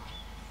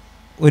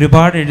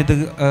 ഒരുപാട്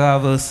എഴുതുക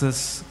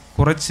വേഴ്സസ്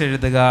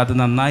കുറച്ചെഴുതുക, അത്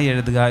നന്നായി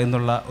എഴുതുക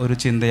എന്നുള്ള ഒരു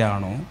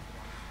ചിന്തയാണോ?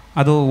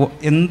 അതോ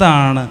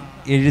എന്താണ്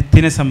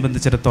എഴുത്തിനെ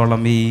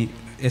സംബന്ധിച്ചിടത്തോളം, ഈ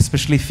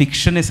എസ്പെഷ്യലി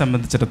ഫിക്ഷനെ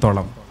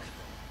സംബന്ധിച്ചിടത്തോളം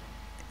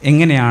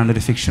എങ്ങനെയാണ്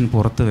ഒരു ഫിക്ഷൻ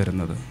പുറത്തു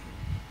വരുന്നത്?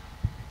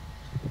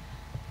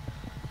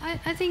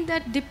 I think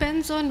that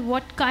depends on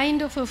what kind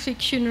of a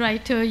fiction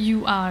writer you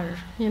are,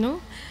 you know.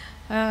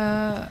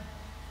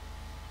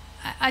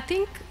 I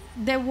think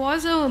there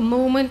was a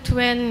moment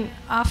when,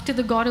 after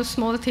The God of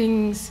Small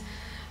Things,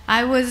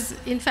 I was,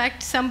 in fact,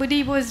 somebody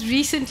was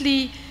recently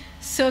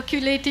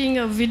circulating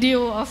a video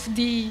of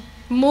the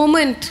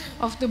moment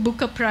of the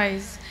Booker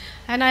Prize.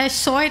 And I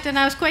saw it and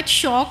I was quite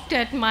shocked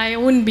at my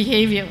own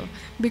behavior,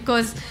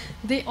 because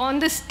they, on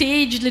the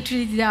stage,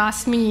 literally, they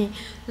asked me,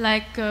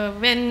 like,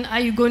 when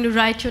are you going to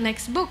write your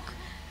next book?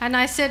 And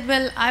I said,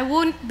 well, I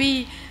won't be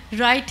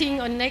writing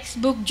a next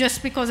book just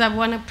because I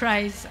won a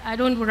prize. I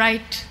don't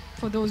write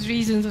for those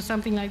reasons or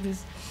something like this.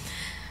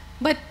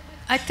 But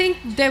I think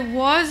there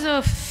was a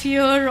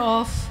fear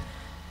of,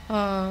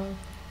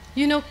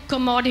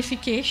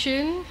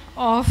 commodification,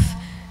 of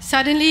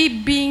suddenly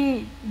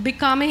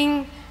becoming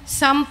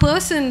some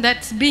person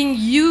that's being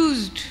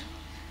used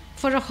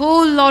for a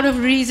whole lot of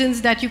reasons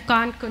that you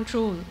can't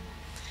control.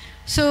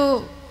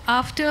 So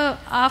after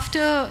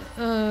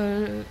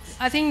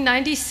I think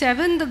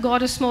 97, The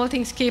God of Small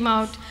Things came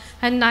out,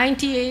 and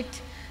 98,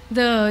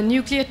 the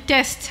nuclear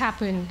tests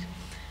happened.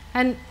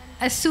 And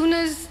as soon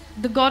as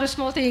The God of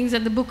Small Things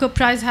and the Booker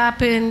Prize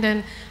happened,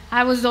 and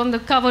I was on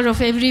the cover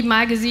of every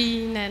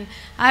magazine, and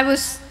I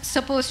was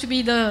supposed to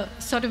be the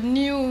sort of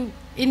new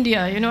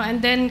India, you know, and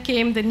then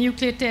came the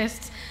nuclear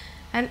tests,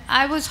 and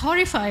I was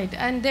horrified.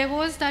 And there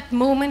was that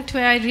moment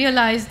where I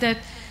realized that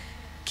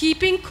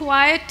keeping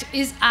quiet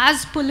is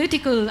as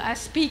political as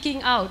speaking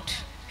out.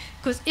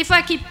 Because if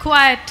I keep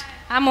quiet,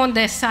 I'm on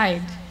their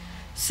side.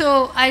 So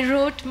I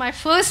wrote my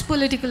first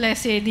political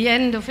essay, The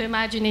End of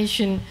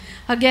Imagination,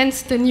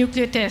 against the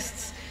nuclear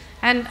tests.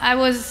 And I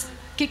was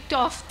kicked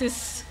off this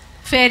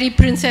fairy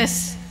princess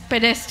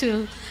pedestal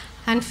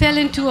and fell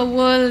into a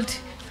world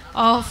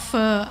of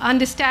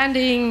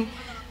understanding,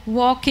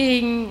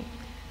 walking,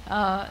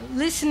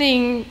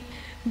 listening,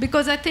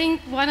 because I think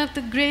one of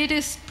the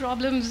greatest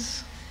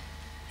problems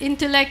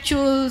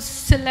intellectuals,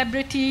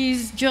 celebrities,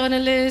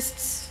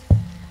 journalists,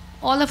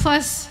 all of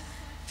us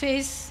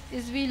face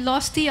is we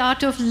lost the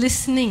art of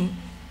listening,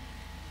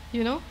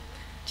 you know,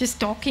 just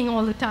talking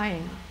all the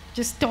time,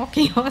 just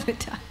talking all the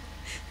time.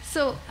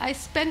 So I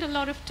spent a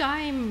lot of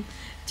time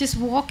just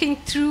walking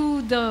through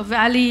the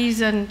valleys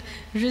and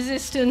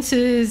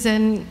resistances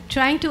and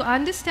trying to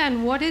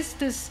understand what is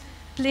this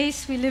place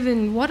we live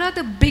in, what are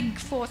the big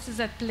forces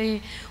at play,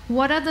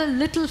 what are the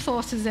little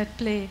forces at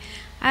play.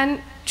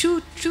 And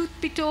truth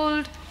be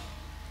told,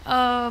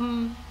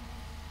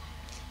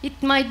 it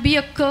might be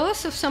a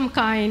curse of some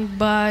kind,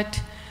 but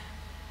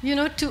you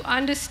know, to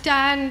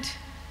understand,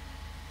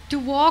 to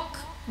walk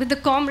with the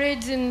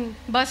comrades in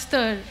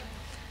Bastar,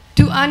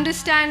 to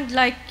understand,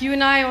 like you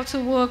and I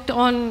also worked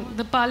on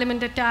the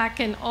parliament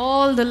attack and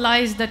all the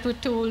lies that were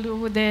told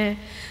over there,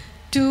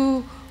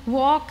 to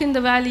walk in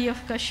the valley of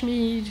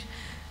Kashmir,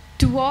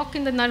 to walk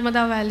in the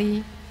Narmada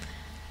Valley,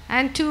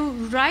 and to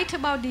write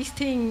about these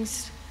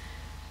things.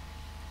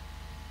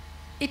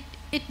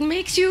 It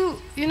makes you,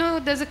 you know,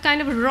 there's a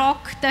kind of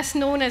rock that's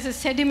known as a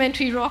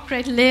sedimentary rock,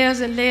 right? Layers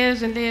and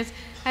layers and layers.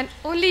 And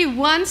only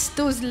once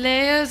those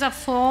layers are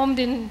formed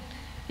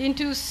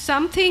into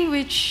something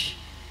which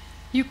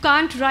you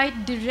can't write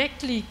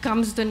directly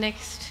comes the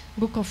next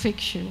book of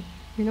fiction,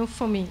 you know,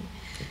 for me.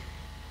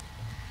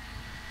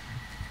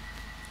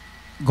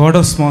 God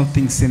of small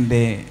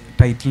തിങ്സിൻ്റെ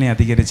ടൈറ്റിലിനെ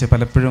അധികരിച്ച്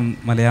പലപ്പോഴും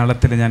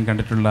മലയാളത്തിൽ ഞാൻ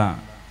കണ്ടിട്ടുള്ള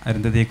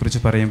അരുന്ധതിയെക്കുറിച്ച്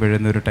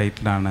പറയുമ്പോഴെന്നൊരു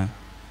ടൈറ്റിലാണ്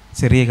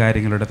ചെറിയ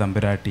കാര്യങ്ങളുടെ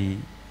തമ്പുരാട്ടി,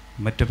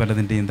 മറ്റു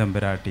പലതിൻ്റെയും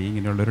തമ്പുരാട്ടി,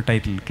 ഇങ്ങനെയുള്ളൊരു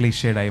title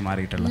ക്ലീഷേഡായി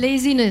മാറിയിട്ടുള്ള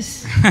laziness.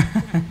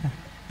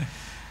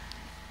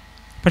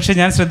 പക്ഷേ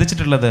ഞാൻ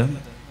ശ്രദ്ധിച്ചിട്ടുള്ളത്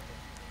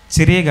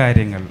ചെറിയ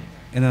കാര്യങ്ങൾ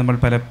എന്ന് നമ്മൾ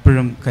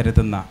പലപ്പോഴും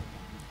കരുതുന്ന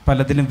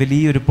പലതിലും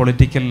വലിയൊരു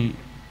പൊളിറ്റിക്കൽ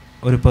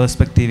ഒരു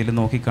പേഴ്സ്പെക്റ്റീവിൽ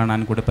നോക്കിക്കാണാൻ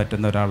കൂടി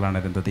പറ്റുന്ന ഒരാളാണ്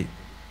അരുന്ധതി.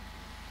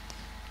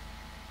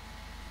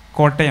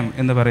 കോട്ടയം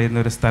എന്ന് പറയുന്ന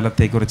ഒരു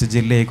സ്ഥലത്തെക്കുറിച്ച്,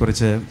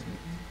 ജില്ലയെക്കുറിച്ച്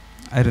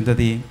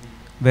അരുന്ധതി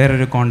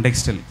വേറൊരു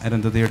കോണ്ടെക്സ്റ്റിൽ,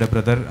 അരുന്ധതിയുടെ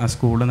ബ്രദർ ആ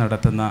സ്കൂൾ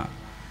നടത്തുന്ന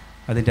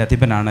അതിൻ്റെ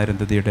അധിപനാണ്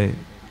അരുന്ധതിയുടെ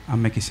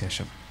അമ്മയ്ക്ക്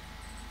ശേഷം.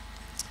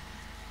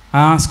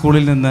 ആ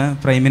സ്കൂളിൽ നിന്ന്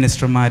പ്രൈം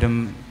മിനിസ്റ്റർമാരും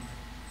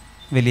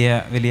വലിയ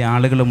വലിയ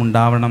ആളുകളും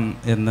ഉണ്ടാവണം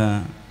എന്ന്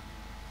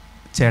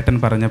ചേട്ടൻ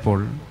പറഞ്ഞപ്പോൾ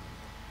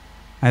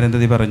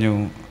അരുന്ധതി പറഞ്ഞു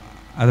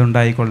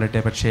അതുണ്ടായിക്കൊള്ളട്ടെ,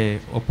 പക്ഷേ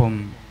ഒപ്പം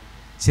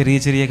ചെറിയ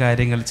ചെറിയ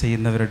കാര്യങ്ങൾ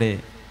ചെയ്യുന്നവരുടെ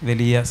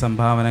വലിയ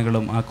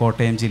സംഭാവനകളും ആ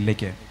കോട്ടയം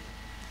ജില്ലയ്ക്ക്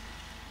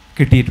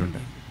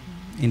കിട്ടിയിട്ടുണ്ട്.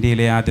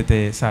 ഇന്ത്യയിലെ ആദ്യത്തെ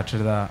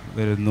സാക്ഷരത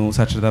വരുന്നു,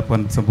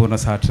 സമ്പൂർണ്ണ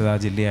സാക്ഷരതാ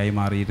ജില്ലയായി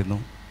മാറിയിരുന്നു.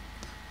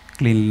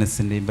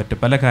 ക്ലീൻലിനെസ്സിൻ്റെയും മറ്റ്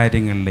പല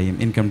കാര്യങ്ങളിലെയും,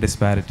 ഇൻകം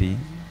ഡിസ്പാരിറ്റി,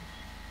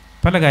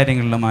 പല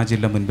കാര്യങ്ങളിലും ആ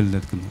ജില്ല മുൻപിൽ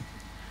നിൽക്കുന്നു.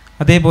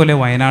 അതേപോലെ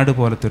വയനാട്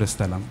പോലത്തൊരു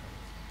സ്ഥലം,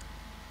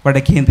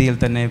 വടക്കേന്ത്യയിൽ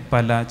തന്നെ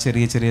പല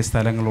ചെറിയ ചെറിയ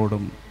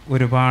സ്ഥലങ്ങളോടും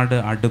ഒരുപാട്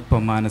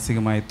അടുപ്പം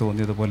മാനസികമായി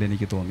തോന്നിയതുപോലെ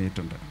എനിക്ക്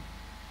തോന്നിയിട്ടുണ്ട്.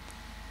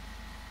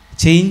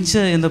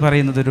 ചേഞ്ച് എന്ന്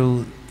പറയുന്നതൊരു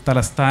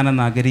തലസ്ഥാന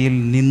നഗരിയിൽ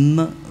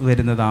നിന്ന്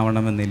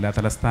വരുന്നതാവണമെന്നില്ല,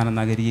 തലസ്ഥാന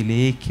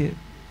നഗരിയിലേക്ക്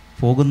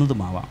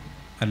പോകുന്നതുമാവാം.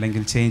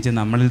 അല്ലെങ്കിൽ ചേഞ്ച്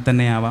നമ്മളിൽ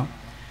തന്നെയാവാം,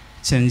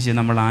 ചേഞ്ച്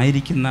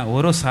നമ്മളായിരിക്കുന്ന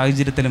ഓരോ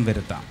സാഹചര്യത്തിലും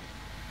വരുത്താം.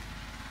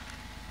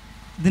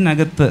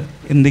 ഇതിനകത്ത്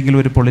എന്തെങ്കിലും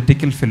ഒരു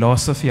പൊളിറ്റിക്കൽ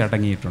ഫിലോസഫി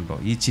അടങ്ങിയിട്ടുണ്ടോ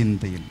ഈ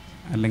ചിന്തയിൽ,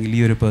 അല്ലെങ്കിൽ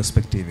ഈ ഒരു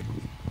പേഴ്സ്പെക്റ്റീവിൽ?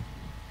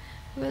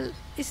 Well,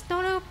 it's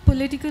not a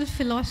political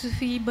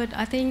philosophy, but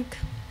I think,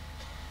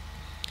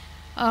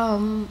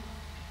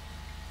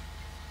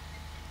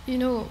 you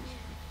know,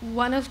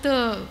 one of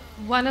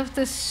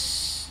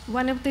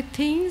the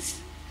things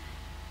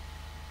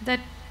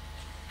that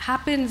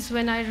happens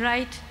when I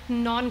write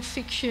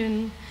non-fiction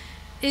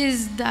is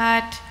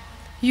that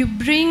you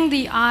bring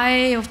the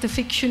eye of the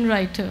fiction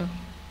writer,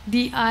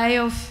 the eye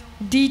of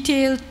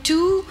detail to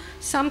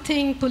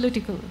something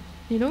political,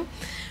 you know.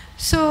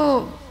 So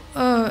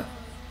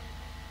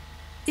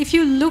if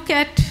you look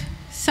at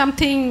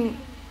something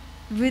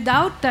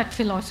without that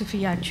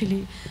philosophy actually,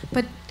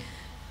 but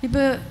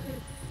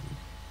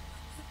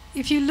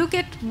if you look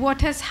at what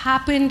has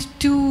happened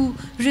to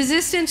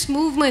resistance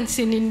movements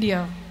in India,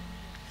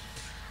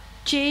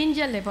 change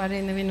alle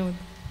parayunnu Vinod.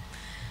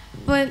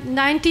 But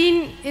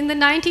in the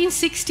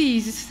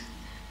 1960s,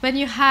 when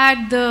you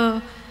had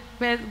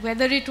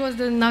whether it was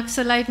the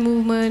Naxalite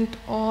movement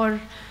or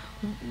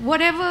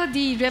whatever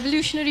the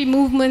revolutionary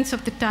movements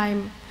of the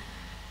time,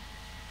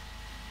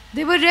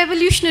 they were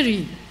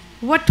revolutionary.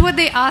 What were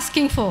they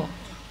asking for?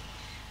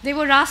 They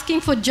were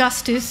asking for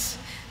justice.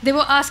 They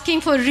were asking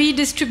for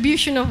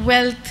redistribution of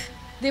wealth.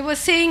 They were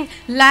saying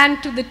land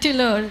to the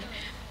tiller.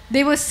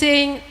 They were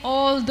saying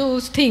all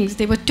those things.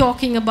 They were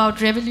talking about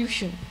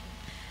revolution.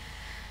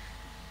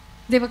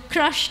 They were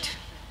crushed.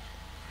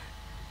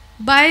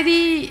 By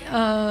the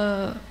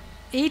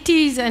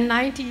 80s and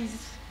 90s,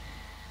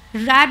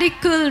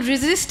 radical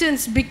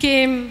resistance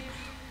became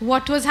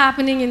what was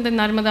happening in the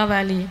Narmada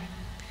Valley.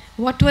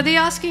 What were they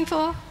asking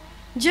for?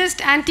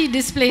 Just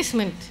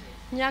anti-displacement.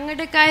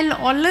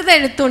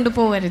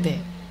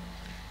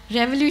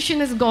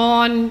 Revolution is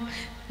gone,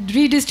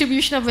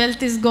 redistribution of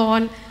wealth is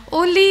gone,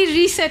 only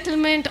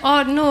resettlement or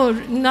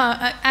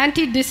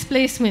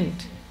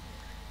anti-displacement,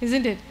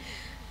 isn't it?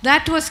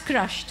 That was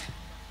crushed.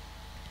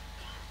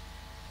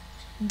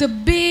 The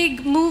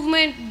big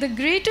movement, the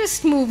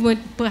greatest movement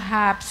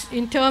perhaps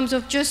in terms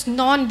of just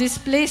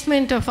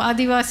non-displacement of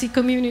Adivasi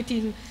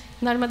communities,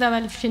 Narmada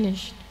Valley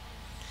finished.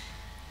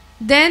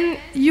 Then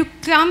you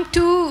come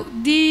to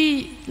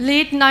the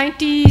late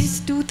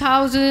 90s,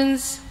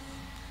 2000s,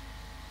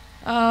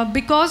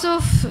 because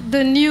of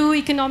the new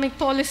economic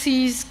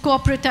policies,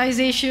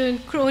 corporatization,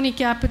 crony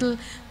capital,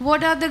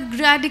 what are the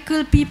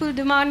radical people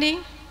demanding?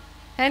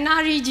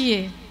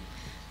 NREGA.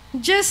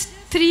 Just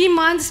 3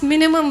 months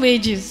minimum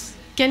wages.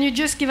 Can you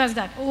just give us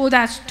that? Oh,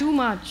 that's too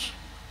much.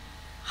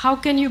 How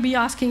can you be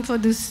asking for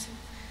this?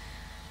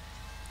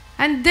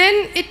 And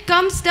then it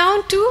comes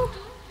down to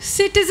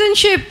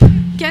citizenship.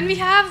 Can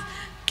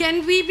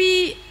we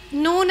be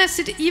known as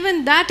citizens?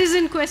 Even that is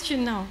in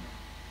question now.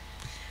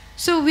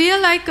 So we are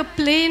like a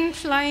plane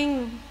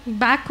flying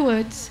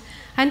backwards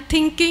and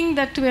thinking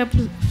that we are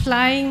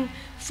flying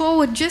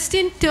forward just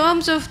in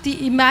terms of the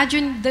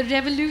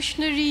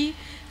revolutionary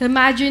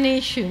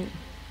imagination,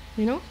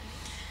 you know?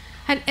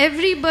 And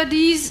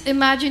everybody's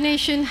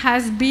imagination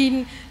has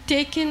been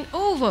taken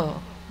over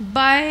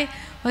by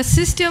a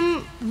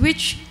system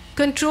which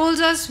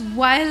controls us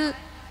while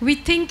we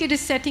think it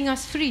is setting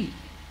us free,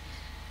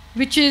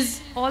 which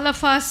is all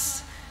of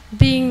us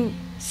being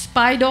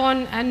spied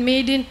on and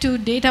made into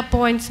data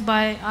points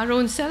by our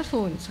own cell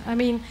phones. I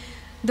mean,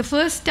 the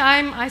first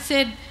time I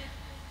said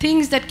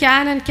things that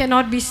can and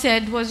cannot be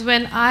said was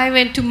when I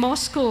went to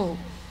Moscow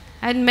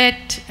and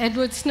met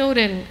Edward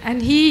Snowden,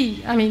 and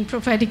he,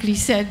 prophetically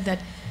said that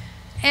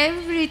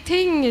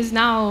everything is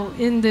now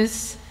in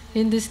this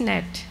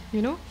net,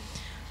 you know.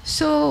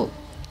 So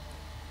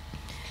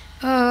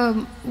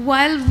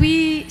while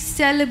we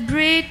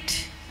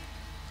celebrate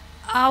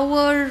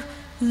our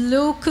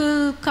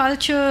local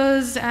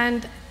cultures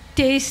and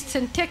tastes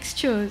and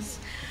textures,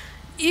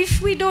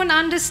 if we don't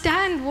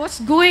understand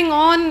what's going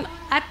on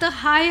at the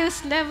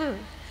highest level,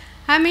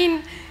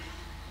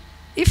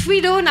 if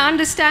we don't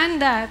understand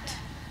that,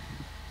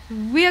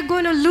 we are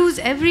going to lose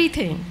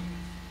everything,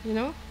 you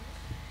know?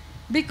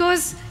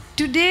 Because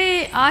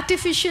today,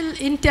 artificial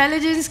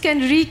intelligence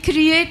can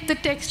recreate the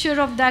texture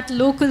of that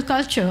local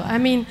culture.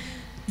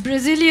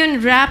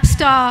 Brazilian rap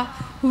star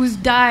who's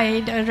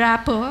died, a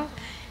rapper,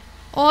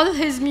 all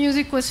his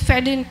music was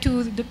fed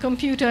into the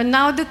computer.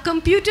 Now the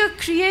computer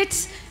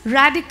creates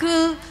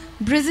radical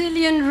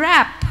Brazilian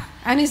rap,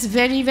 and it's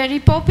very, very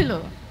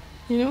popular,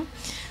 you know?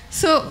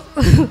 So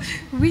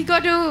we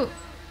got to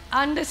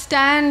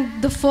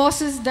understand the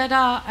forces that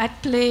are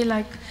at play,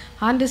 like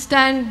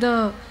understand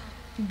the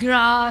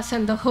grass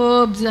and the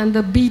herbs and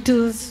the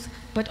beetles,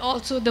 but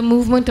also the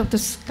movement of the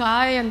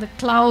sky and the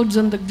clouds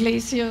and the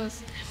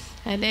glaciers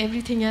and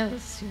everything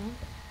else, you know.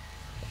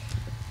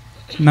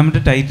 നമ്മുടെ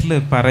title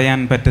പറയാൻ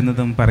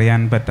പറ്റുന്നതും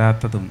പറയാൻ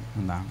പറ്റാത്തതും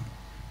എന്നാണ്.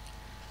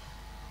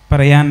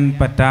 പറയാൻ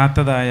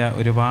പറ്റാത്തതായ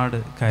ഒരുപാട്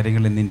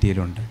കാര്യങ്ങൾ ഇന്ന്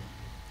ഇന്ത്യയിലുണ്ട്.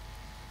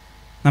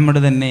 നമ്മുടെ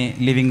തന്നെ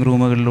ലിവിങ്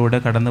റൂമുകളിലൂടെ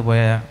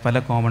കടന്നുപോയ പല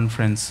കോമൺ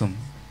ഫ്രണ്ട്സും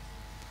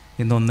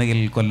ഇന്നൊന്നുകിൽ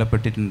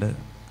കൊല്ലപ്പെട്ടിട്ടുണ്ട്,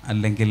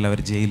 അല്ലെങ്കിൽ അവർ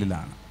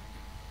ജയിലിലാണ്.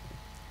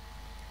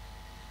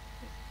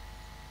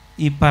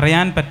 ഈ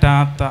പറയാൻ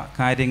പറ്റാത്ത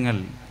കാര്യങ്ങൾ,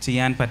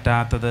 ചെയ്യാൻ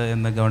പറ്റാത്തത്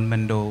എന്ന്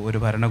ഗവൺമെൻറ്റോ ഒരു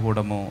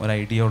ഭരണകൂടമോ ഒരു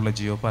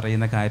ഐഡിയോളജിയോ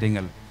പറയുന്ന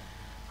കാര്യങ്ങൾ,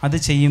 അത്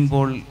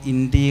ചെയ്യുമ്പോൾ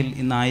ഇന്ത്യയിൽ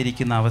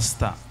ഇന്നായിരിക്കുന്ന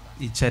അവസ്ഥ,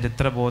 ഈ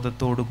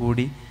ചരിത്രബോധത്തോടു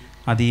കൂടി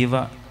അതീവ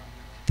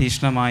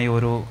തീക്ഷ്ണമായ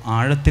ഓരോ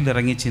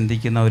ആഴത്തിലിറങ്ങി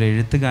ചിന്തിക്കുന്ന ഒരു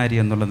എഴുത്തുകാരി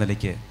എന്നുള്ള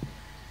നിലയ്ക്ക്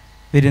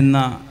വരുന്ന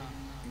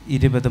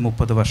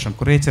 20-30 വർഷം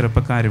കുറേ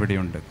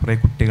ചെറുപ്പക്കാരിവിടെയുണ്ട്, കുറേ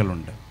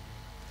കുട്ടികളുണ്ട്.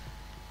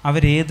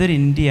 അവരേതൊരു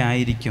ഇന്ത്യ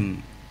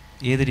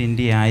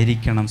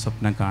ആയിരിക്കണം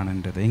സ്വപ്നം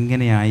കാണേണ്ടത്,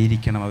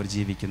 എങ്ങനെയായിരിക്കണം അവർ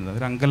ജീവിക്കുന്നത്?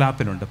 ഒരു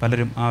അങ്കലാപ്പിലുണ്ട്,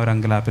 പലരും ആ ഒരു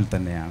അങ്കലാപ്പിൽ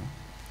തന്നെയാണ്.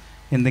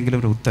 എന്തെങ്കിലും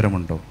ഒരു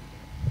ഉത്തരമുണ്ടോ?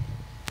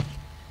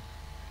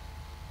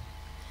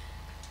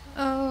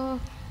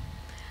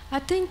 I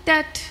think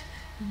that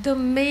the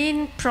main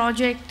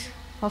project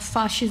of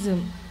fascism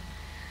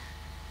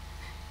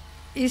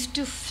is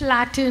to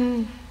flatten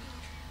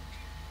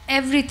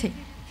everything,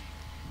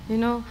 you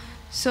know.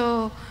 So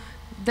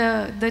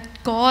the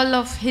call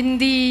of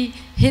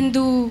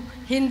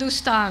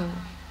Hindustan,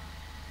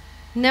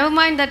 never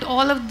mind that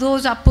all of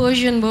those are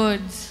Persian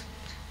words,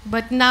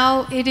 but now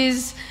it is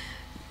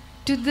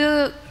to the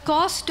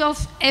cost of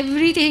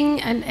everything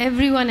and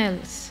everyone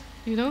else,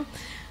 you know.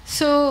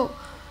 So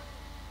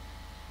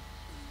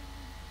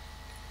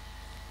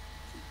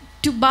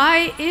to buy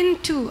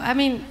into,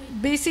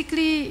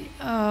 basically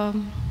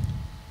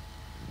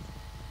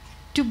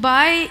to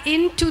buy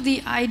into the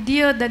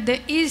idea that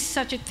there is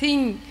such a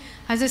thing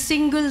as a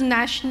single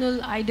national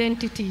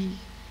identity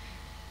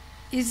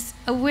is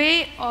a way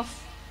of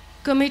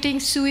committing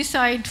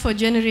suicide for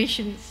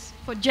generations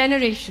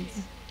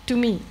to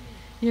me,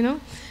 you know.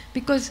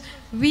 Because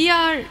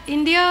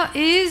India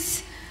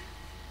is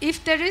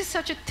if there is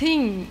such a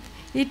thing,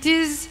 it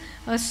is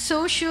a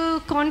social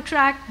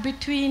contract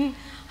between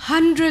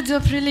hundreds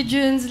of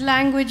religions,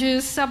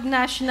 languages,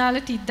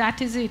 subnationality.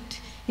 That is it.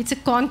 It's a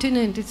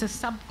continent, it's a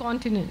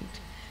subcontinent,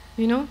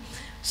 you know.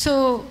 So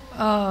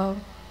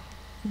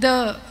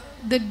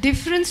the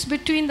difference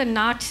between the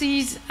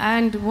Nazis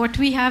and what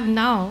we have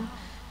now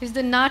is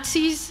the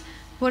Nazis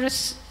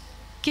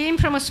came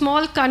from a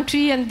small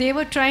country and they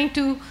were trying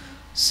to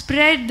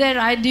spread their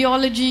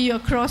ideology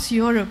across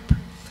Europe.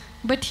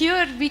 But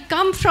here we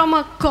come from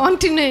a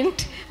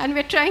continent and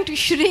we're trying to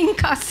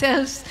shrink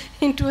ourselves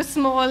into a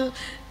small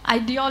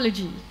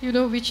ideology, you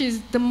know, which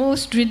is the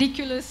most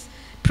ridiculous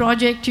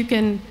project you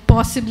can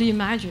possibly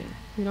imagine,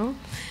 you know.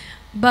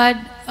 But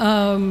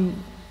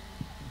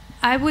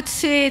I would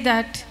say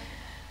that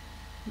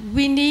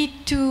we need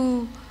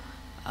to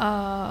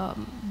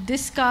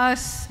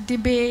discuss,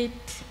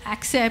 debate,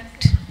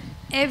 accept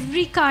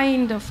every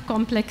kind of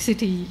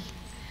complexity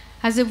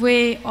as a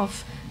way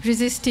of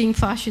resisting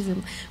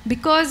fascism.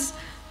 Because,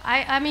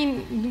 I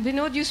mean,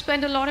 Vinod, you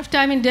spend a lot of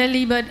time in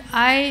Delhi, but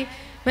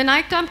when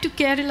I come to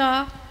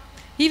Kerala,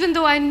 even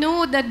though I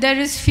know that there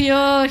is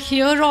fear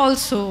here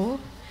also,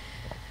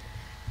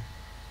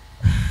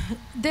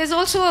 there's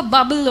also a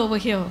bubble over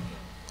here.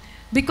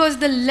 Because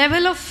the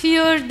level of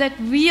fear that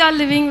we are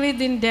living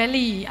with in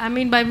Delhi, I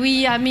mean by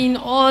we, I mean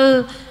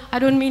all, I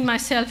don't mean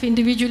myself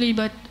individually,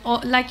 but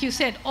all, like you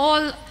said,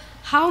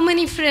 how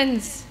many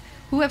friends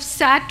who have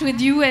sat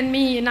with you and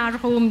me in our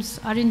homes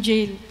are in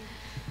jail.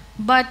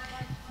 But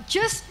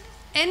just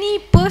any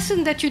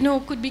person that you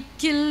know could be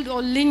killed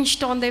or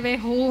lynched on their way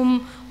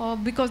home, or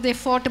because they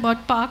fought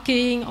about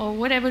parking or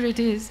whatever it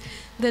is.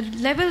 The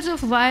levels of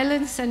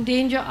violence and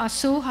danger are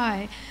so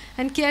high.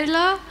 And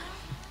Kerala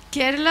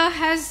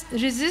has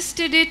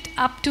resisted it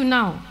up to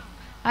now.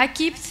 I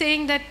keep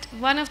saying that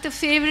one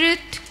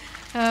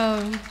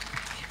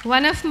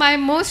of my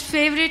most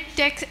favorite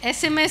text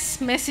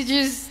SMS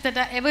messages that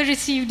I ever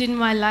received in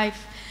my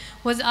life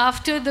was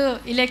after the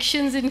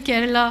elections in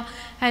Kerala,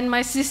 and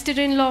my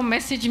sister-in-law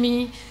messaged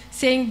me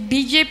saying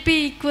BJP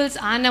equals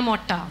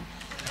Anamotta.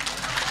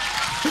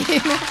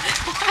 You know,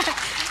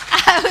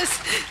 I was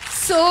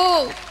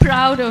so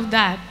proud of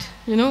that,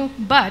 you know.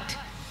 But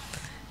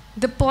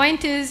the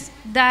point is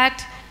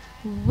that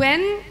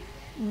when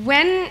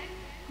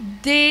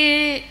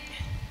they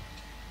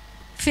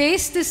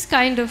face this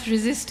kind of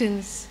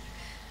resistance,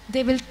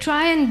 they will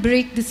try and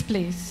break this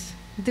place.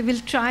 They will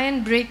try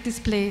and break this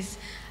place.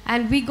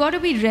 And we got to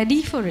be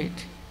ready for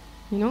it,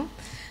 you know,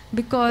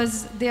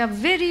 because they are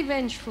very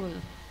vengeful,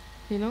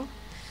 you know.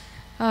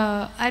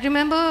 I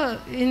remember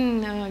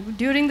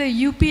during the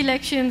UP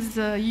elections,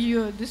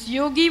 this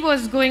yogi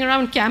was going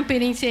around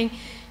campaigning saying,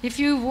 if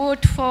you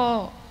vote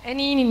for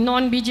any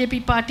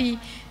non-BJP party,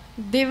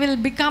 they will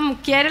become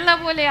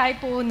Kerala bole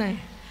aipona.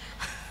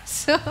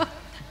 So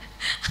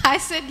I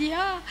said,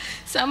 yeah.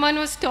 Someone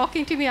was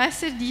talking to me. I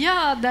said,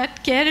 yeah,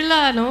 that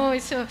Kerala, no,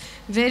 it's a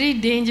very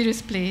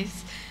dangerous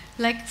place.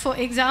 Like, for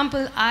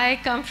example, I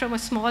come from a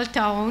small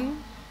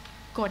town,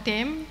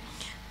 Kottayam.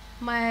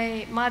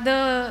 My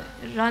mother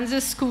runs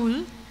a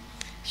school.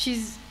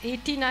 She's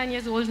 89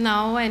 years old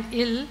now and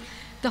ill.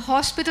 The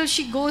hospital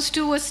she goes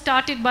to was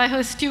started by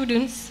her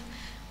students.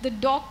 The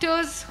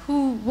doctors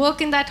who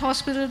work in that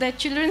hospital, their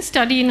children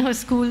study in her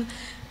school.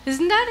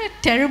 Isn't that a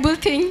terrible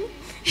thing?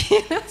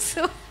 You know,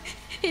 so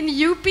in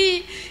UP,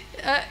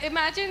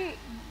 imagine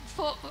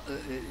for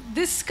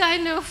this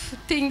kind of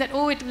thing that,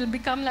 oh, it will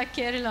become like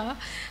Kerala.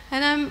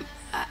 And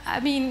I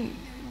mean,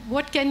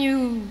 what can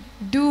you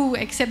do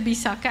except be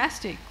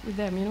sarcastic with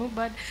them, you know?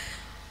 But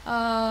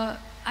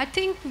I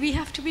think we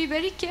have to be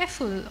very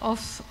careful of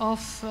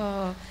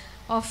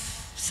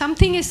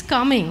something is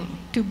coming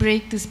to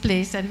break this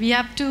place, and we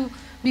have to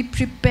be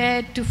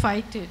prepared to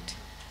fight it.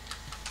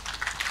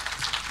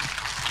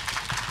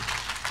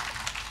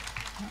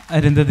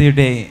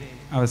 അരുന്ധതിയുടെ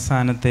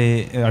അവസാനത്തെ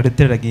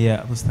അടുത്തിടകിയ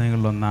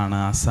പുസ്തകങ്ങളിലൊന്നാണ്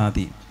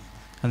ആസാദി.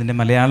 അതിൻ്റെ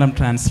Malayalam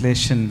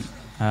translation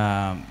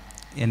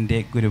എൻ്റെ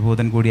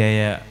ഗുരുഭൂതൻ കൂടിയായ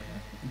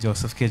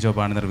Joseph K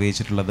ജോബാണ്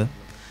നിർവഹിച്ചിട്ടുള്ളത്.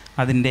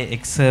 അതിൻ്റെ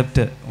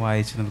എക്സേർപ്റ്റ്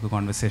വായിച്ച് നമുക്ക്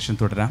conversation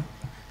തുടരാം.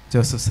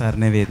 Joseph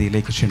സാറിനെ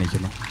വേദിയിലേക്ക്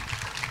ക്ഷണിക്കുന്നു.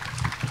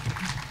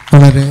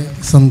 വളരെ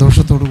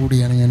സന്തോഷത്തോടു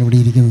കൂടിയാണ് ഞാനിവിടെ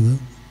ഇരിക്കുന്നത്.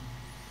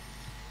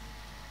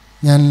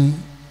 ഞാൻ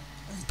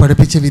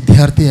പഠിപ്പിച്ച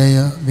വിദ്യാർത്ഥിയായ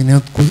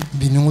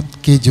വിനോദ്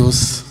കെ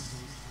ജോസ്,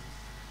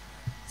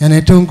 ഞാൻ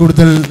ഏറ്റവും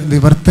കൂടുതൽ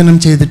വിവർത്തനം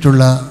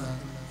ചെയ്തിട്ടുള്ള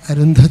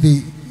അരുന്ധതി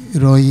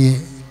റോയിയെ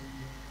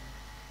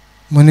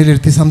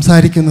മുന്നിലിരുത്തി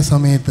സംസാരിക്കുന്ന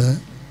സമയത്ത്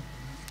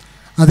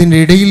അതിൻ്റെ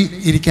ഇടയിൽ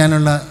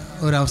ഇരിക്കാനുള്ള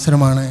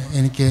ഒരവസരമാണ്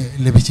എനിക്ക്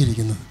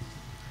ലഭിച്ചിരിക്കുന്നത്.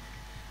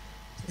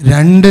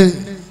 രണ്ട്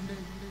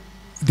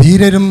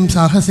ധീരരും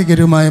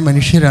സാഹസികരുമായ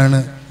മനുഷ്യരാണ്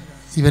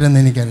ഇവരെന്ന്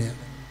എനിക്കറിയാം.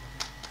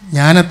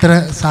 ഞാനത്ര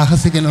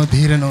സാഹസികനോ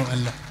ധീരനോ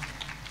അല്ല.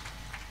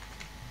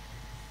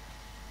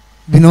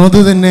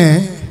 വിനോദ് തന്നെ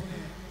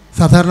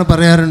സാധാരണ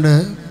പറയാറുണ്ട്,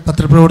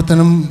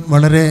 പത്രപ്രവർത്തനം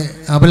വളരെ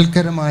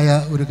ആപൽക്കരമായ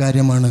ഒരു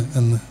കാര്യമാണ്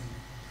എന്ന്.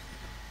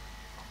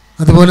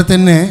 അതുപോലെ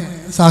തന്നെ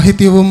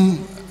സാഹിത്യവും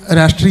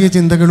രാഷ്ട്രീയ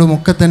ചിന്തകളും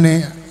ഒക്കെ തന്നെ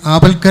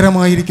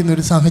ആപൽക്കരമായിരിക്കുന്ന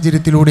ഒരു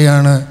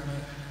സാഹചര്യത്തിലൂടെയാണ്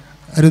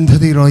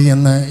അരുന്ധതി റോയ്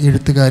എന്ന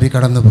എഴുത്തുകാരി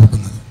കടന്നു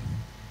പോകുന്നത്.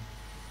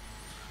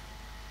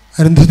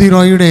 അരുന്ധതി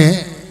റോയിയുടെ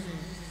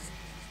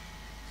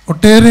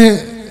ഒട്ടേറെ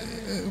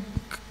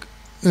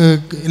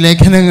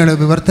ലേഖനങ്ങൾ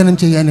വിവർത്തനം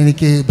ചെയ്യാൻ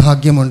എനിക്ക്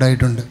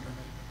ഭാഗ്യമുണ്ടായിട്ടുണ്ട്.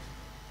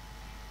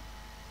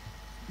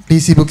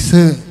 DC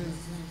ബുക്സ്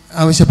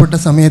ആവശ്യപ്പെട്ട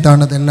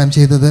സമയത്താണ് അതെല്ലാം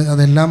ചെയ്തത്.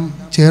 അതെല്ലാം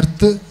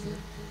ചേർത്ത്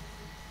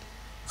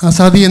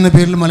അസാദി എന്ന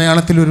പേരിൽ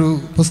മലയാളത്തിലൊരു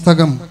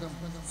പുസ്തകം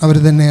അവർ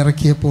തന്നെ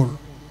ഇറക്കിയപ്പോൾ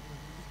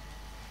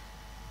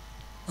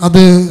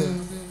അത്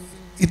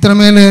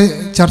ഇത്രമേൽ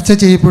ചർച്ച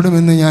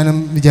ചെയ്യപ്പെടുമെന്ന് ഞാനും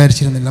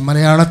വിചാരിച്ചിരുന്നില്ല.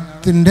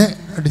 മലയാളത്തിൻ്റെ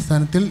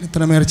അടിസ്ഥാനത്തിൽ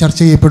ഇത്രമേൽ ചർച്ച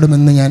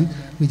ചെയ്യപ്പെടുമെന്ന് ഞാൻ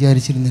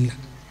വിചാരിച്ചിരുന്നില്ല.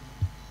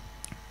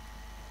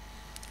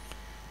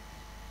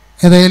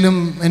 ഏതായാലും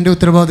എൻ്റെ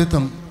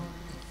ഉത്തരവാദിത്വം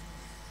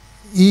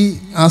ഈ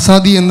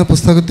ആസാദി എന്ന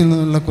പുസ്തകത്തിൽ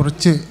നിന്നുള്ള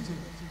കുറച്ച്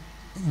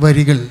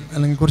വരികൾ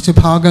അല്ലെങ്കിൽ കുറച്ച്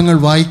ഭാഗങ്ങൾ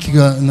വായിക്കുക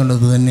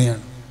എന്നുള്ളത്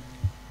തന്നെയാണ്.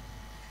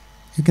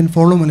 You can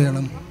follow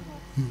Malayalam.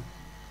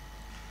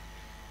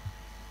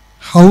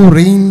 How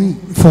rain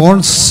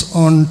falls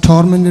on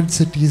tormented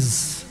cities.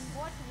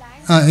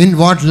 In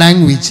what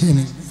language?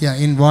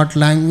 In what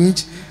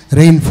language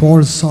rain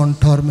falls on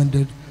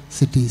tormented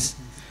cities.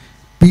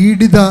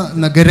 പീഡിത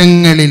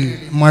നഗരങ്ങളിൽ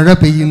മഴ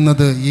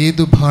പെയ്യുന്നത്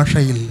ഏതു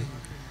ഭാഷയിൽ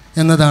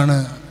എന്നതാണ്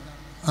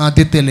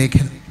ആദ്യത്തെ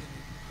ലേഖനം,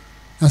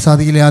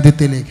 അസാദിയിലെ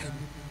ആദ്യത്തെ ലേഖനം.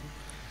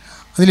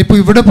 അതിലിപ്പോൾ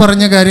ഇവിടെ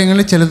പറഞ്ഞ കാര്യങ്ങൾ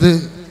ചിലത്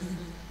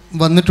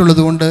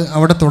വന്നിട്ടുള്ളത് കൊണ്ട്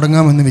അവിടെ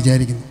തുടങ്ങാമെന്ന്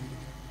വിചാരിക്കുന്നു.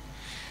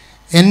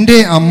 എൻ്റെ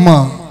അമ്മ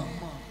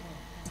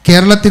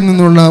കേരളത്തിൽ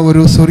നിന്നുള്ള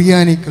ഒരു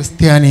സുറിയാനി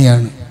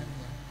ക്രിസ്ത്യാനിയാണ്.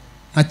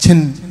 അച്ഛൻ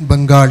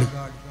ബംഗാളി.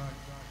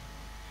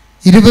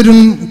 ഇരുവരും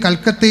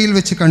കൽക്കത്തയിൽ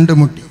വെച്ച്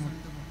കണ്ടുമുട്ടി.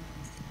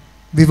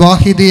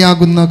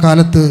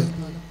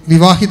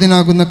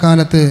 വിവാഹിതനാകുന്ന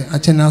കാലത്ത്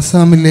അച്ഛൻ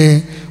ആസാമിലെ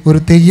ഒരു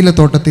തേയില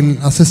തോട്ടത്തിൽ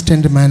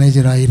അസിസ്റ്റൻ്റ്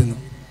മാനേജറായിരുന്നു.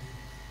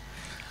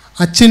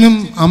 അച്ഛനും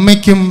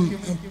അമ്മയ്ക്കും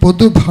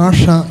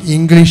പൊതുഭാഷ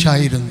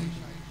ഇംഗ്ലീഷായിരുന്നു.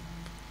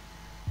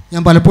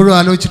 ഞാൻ പലപ്പോഴും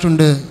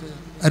ആലോചിച്ചിട്ടുണ്ട്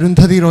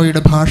അരുന്ധതി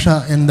റോയിയുടെ ഭാഷ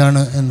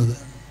എന്താണ് എന്നത്.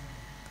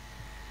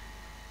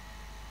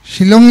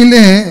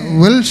 ഷിലോങ്ങിലെ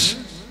വെൽഷ്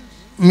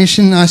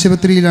മിഷൻ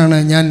ആശുപത്രിയിലാണ്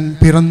ഞാൻ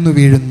പിറന്നു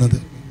വീഴുന്നത്.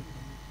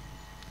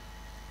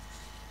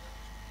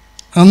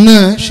 അന്ന്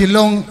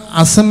ഷിലോങ്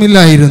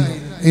അസമിലായിരുന്നു.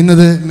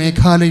 ഇന്നത്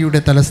മേഘാലയയുടെ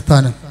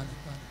തലസ്ഥാനം.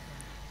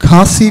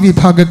 ഖാസി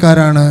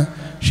വിഭാഗക്കാരാണ്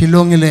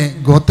ഷിലോങ്ങിലെ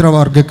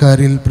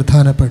ഗോത്രവർഗക്കാരിൽ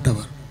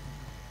പ്രധാനപ്പെട്ടവർ.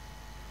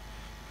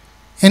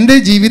 എൻ്റെ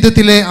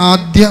ജീവിതത്തിലെ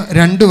ആദ്യ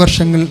 2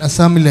 വർഷങ്ങൾ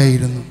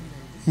അസാമിലായിരുന്നു.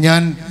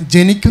 ഞാൻ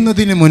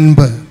ജനിക്കുന്നതിന്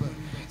മുൻപ്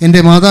എൻ്റെ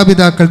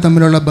മാതാപിതാക്കൾ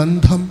തമ്മിലുള്ള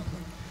ബന്ധം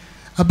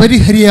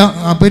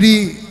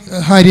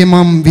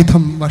അപരിഹാര്യമാം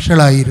വിധം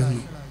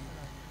വഷളായിരുന്നു.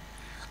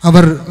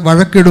 അവർ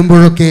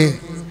വഴക്കിടുമ്പോഴൊക്കെ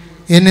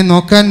എന്നെ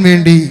നോക്കാൻ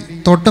വേണ്ടി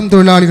തോട്ടം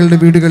തൊഴിലാളികളുടെ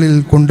വീടുകളിൽ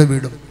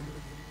കൊണ്ടുവിടും.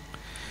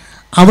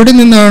 അവിടെ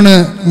നിന്നാണ്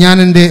ഞാൻ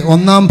എൻ്റെ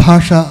 1ാം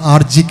ഭാഷ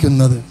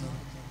ആർജിക്കുന്നത്.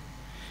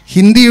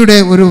 ഹിന്ദിയുടെ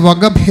ഒരു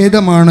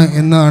വകഭേദമാണ്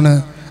എന്നാണ്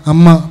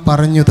അമ്മ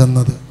പറഞ്ഞു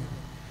തന്നത്.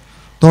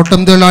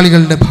 തോട്ടം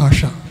തൊഴിലാളികളുടെ ഭാഷ.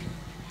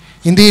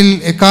 ഇന്ത്യയിൽ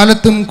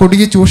എക്കാലത്തും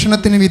കൊടിയ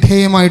ചൂഷണത്തിന്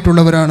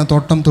വിധേയമായിട്ടുള്ളവരാണ്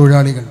തോട്ടം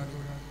തൊഴിലാളികൾ.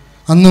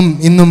 അന്നും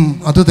ഇന്നും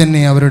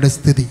അതുതന്നെ അവരുടെ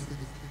സ്ഥിതി.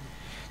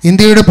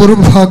 ഇന്ത്യയുടെ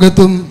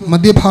പൂർവ്വഭാഗത്തും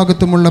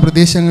മധ്യഭാഗത്തുമുള്ള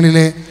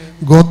പ്രദേശങ്ങളിലെ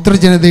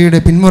ഗോത്രജനതയുടെ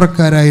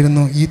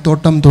പിന്മുറക്കാരായിരുന്നു ഈ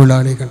തോട്ടം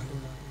തൊഴിലാളികൾ.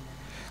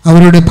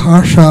 അവരുടെ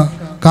ഭാഷ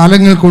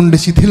കാലങ്ങൾ കൊണ്ട്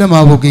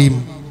ശിഥിലമാവുകയും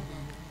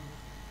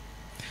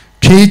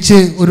ക്ഷയിച്ച്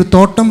ഒരു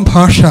തോട്ടം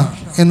ഭാഷ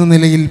എന്ന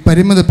നിലയിൽ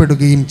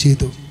പരിമിതപ്പെടുകയും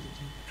ചെയ്തു.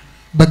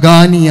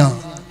 ബഗാനിയ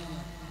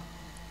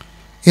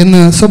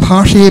എന്ന്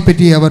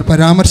സ്വഭാഷയെപ്പറ്റി അവർ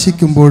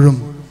പരാമർശിക്കുമ്പോഴും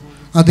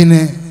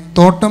അതിന്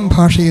തോട്ടം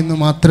ഭാഷയെന്ന്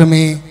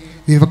മാത്രമേ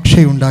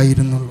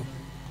വിവക്ഷയുണ്ടായിരുന്നുള്ളൂ.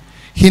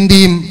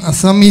 ഹിന്ദിയും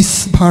അസമീസ്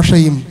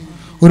ഭാഷയും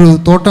ഒരു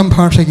തോട്ടം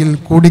ഭാഷയിൽ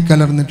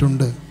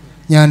കൂടിക്കലർന്നിട്ടുണ്ട്.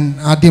 ഞാൻ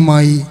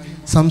ആദ്യമായി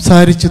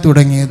സംസാരിച്ചു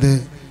തുടങ്ങിയത്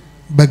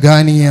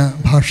ബഗാനിയ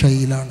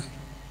ഭാഷയിലാണ്.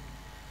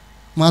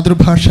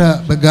 മാതൃഭാഷ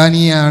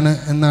ബഗാനിയാണ്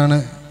എന്നാണ്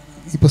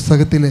ഈ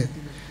പുസ്തകത്തിൽ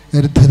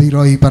അരുന്ധതി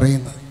റോയ്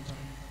പറയുന്നത്.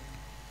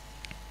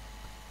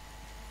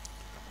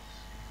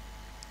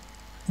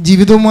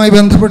 ജീവിതവുമായി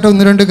ബന്ധപ്പെട്ട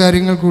 1-2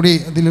 കാര്യങ്ങൾ കൂടി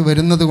അതിൽ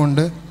വരുന്നത്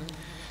കൊണ്ട്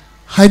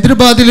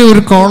ഹൈദരാബാദിലെ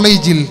ഒരു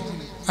കോളേജിൽ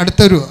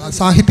അടുത്തൊരു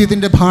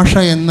സാഹിത്യത്തിൻ്റെ ഭാഷ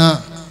എന്ന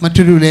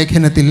മറ്റൊരു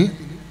ലേഖനത്തിൽ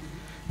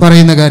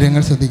പറയുന്ന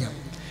കാര്യങ്ങൾ ശ്രദ്ധിക്കാം.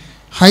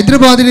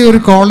 ഹൈദരാബാദിലെ ഒരു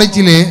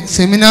കോളേജിലെ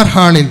സെമിനാർ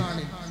ഹാളിൽ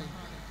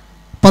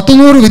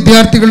 100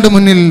 വിദ്യാർത്ഥികളുടെ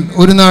മുന്നിൽ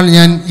ഒരു നാൾ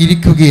ഞാൻ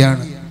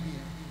ഇരിക്കുകയാണ്.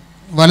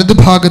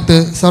 വലതുഭാഗത്ത്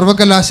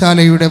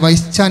സർവകലാശാലയുടെ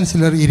വൈസ്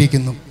ചാൻസലർ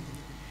ഇരിക്കുന്നു.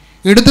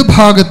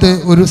 ഇടതുഭാഗത്ത്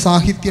ഒരു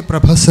സാഹിത്യ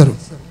പ്രൊഫസറും.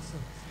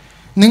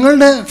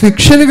 നിങ്ങളുടെ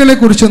ഫിക്ഷനുകളെ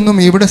കുറിച്ചൊന്നും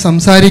ഇവിടെ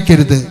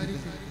സംസാരിക്കരുത്,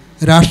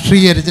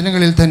 രാഷ്ട്രീയ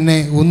രചനകളിൽ തന്നെ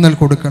ഊന്നൽ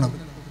കൊടുക്കണം.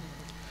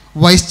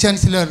 വൈസ്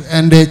ചാൻസലർ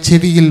എൻ്റെ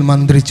ചെവിയിൽ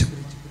മന്ത്രിച്ചു.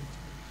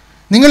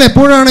 നിങ്ങൾ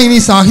എപ്പോഴാണ് ഇനി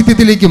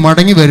സാഹിത്യത്തിലേക്ക്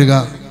മടങ്ങി വരിക?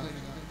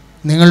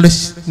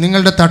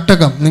 നിങ്ങളുടെ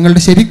തട്ടകം,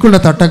 നിങ്ങളുടെ ശരിക്കുള്ള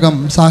തട്ടകം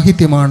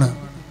സാഹിത്യമാണ്,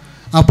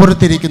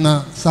 അപ്പുറത്തിരിക്കുന്ന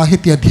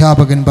സാഹിത്യ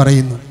അധ്യാപകൻ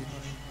പറയുന്നു.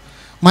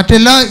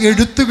 മറ്റെല്ലാ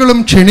എഴുത്തുകളും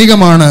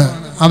ക്ഷണികമാണ്,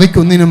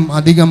 അവയ്ക്കൊന്നിനും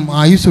അധികം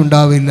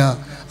ആയുസ്സുണ്ടാവില്ല,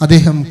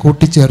 അദ്ദേഹം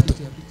കൂട്ടിച്ചേർത്തു.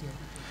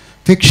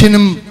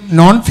 ഫിക്ഷനും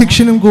നോൺ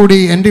ഫിക്ഷനും കൂടി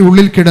എൻ്റെ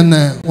ഉള്ളിൽ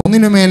കിടന്ന്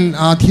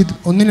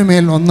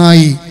ഒന്നിനുമേൽ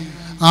ഒന്നായി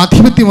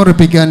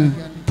ആധിപത്യമുറപ്പിക്കാൻ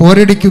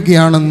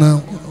പോരടിക്കുകയാണെന്ന്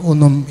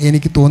ഒന്നും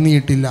എനിക്ക്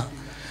തോന്നിയിട്ടില്ല.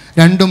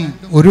 രണ്ടും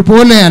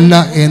ഒരുപോലെ അല്ല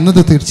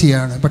എന്നത്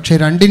തീർച്ചയാണ്. പക്ഷേ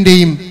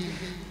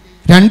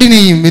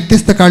രണ്ടിനെയും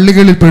വ്യത്യസ്ത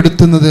കള്ളികളിൽ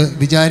പെടുത്തുന്നത്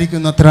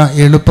വിചാരിക്കുന്നത്ര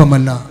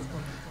എളുപ്പമല്ല.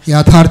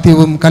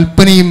 യാഥാർത്ഥ്യവും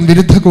കൽപ്പനയും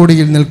വിരുദ്ധ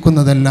കോടിയിൽ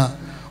നിൽക്കുന്നതല്ല.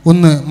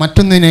 ഒന്ന്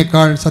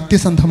മറ്റൊന്നിനേക്കാൾ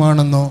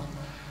സത്യസന്ധമാണെന്നോ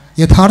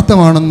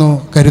യഥാർത്ഥമാണെന്നോ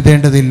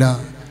കരുതേണ്ടതില്ല.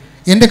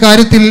 എൻ്റെ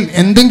കാര്യത്തിൽ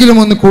എന്തെങ്കിലും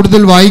ഒന്ന്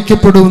കൂടുതൽ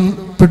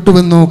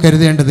വായിക്കപ്പെട്ടുവെന്നോ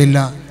കരുതേണ്ടതില്ല.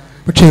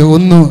 പക്ഷേ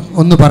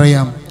ഒന്ന്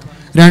പറയാം,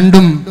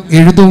 രണ്ടും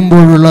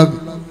എഴുതുമ്പോഴുള്ള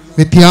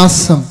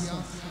വ്യത്യാസം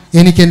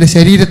എനിക്ക് എൻ്റെ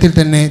ശരീരത്തിൽ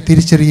തന്നെ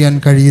തിരിച്ചറിയാൻ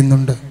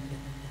കഴിയുന്നുണ്ട്.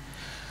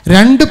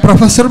 രണ്ട്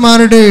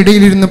പ്രൊഫസർമാരുടെ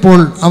ഇടയിലിരുന്നപ്പോൾ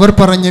അവർ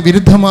പറഞ്ഞ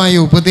വിരുദ്ധമായ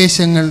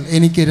ഉപദേശങ്ങൾ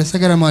എനിക്ക്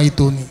രസകരമായി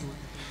തോന്നി.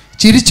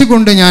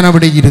 ചിരിച്ചുകൊണ്ട് ഞാൻ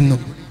അവിടെ ഇരുന്നു.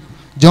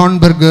 ജോൺ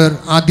ബർഗർ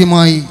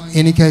ആദ്യമായി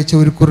എനിക്കയച്ച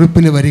ഒരു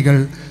കുറിപ്പിലെ വരികൾ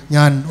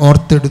ഞാൻ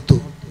ഓർത്തെടുത്തു.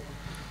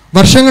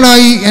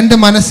 വർഷങ്ങളായി എൻ്റെ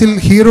മനസ്സിൽ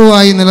ഹീറോ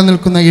ആയി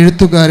നിലനിൽക്കുന്ന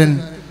എഴുത്തുകാരൻ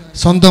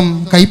സ്വന്തം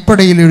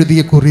കൈപ്പടയിൽ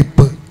എഴുതിയ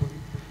കുറിപ്പ്.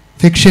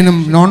 ഫിക്ഷനും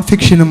നോൺ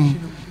ഫിക്ഷനും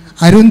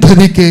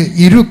അരുന്ധതിക്ക്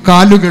ഇരു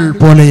കാലുകൾ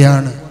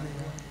പോലെയാണ്.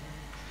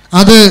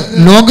 അത്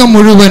ലോകം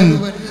മുഴുവൻ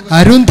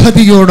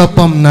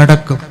അരുന്ധതിയോടൊപ്പം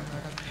നടക്കും.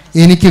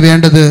 എനിക്ക്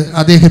വേണ്ടത്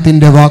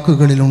അദ്ദേഹത്തിൻ്റെ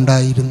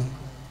വാക്കുകളിലുണ്ടായിരുന്നു.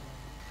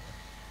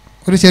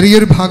 ഒരു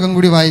ചെറിയൊരു ഭാഗം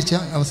കൂടി വായിച്ച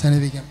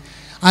അവസാനിപ്പിക്കാം.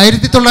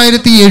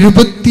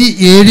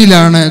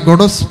 1977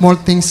 God of small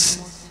things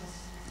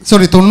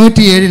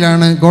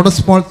 97 God of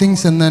small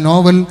things എന്ന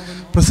നോവൽ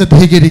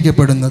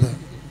പ്രസിദ്ധീകരിക്കപ്പെടുന്നത്.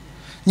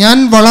 ഞാൻ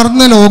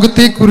വളർന്ന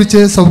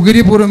ലോകത്തെക്കുറിച്ച്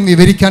സൗകര്യപൂർവ്വം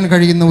വിവരിക്കാൻ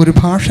കഴിയുന്ന ഒരു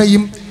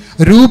ഭാഷയും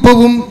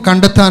രൂപവും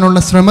കണ്ടെത്താനുള്ള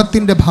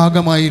ശ്രമത്തിൻ്റെ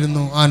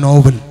ഭാഗമായിരുന്നു ആ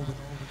നോവൽ.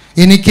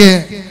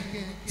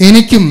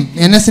 എനിക്കും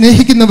എന്നെ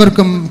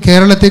സ്നേഹിക്കുന്നവർക്കും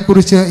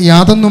കേരളത്തെക്കുറിച്ച്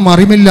യാതൊന്നും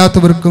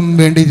അറിവില്ലാത്തവർക്കും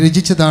വേണ്ടി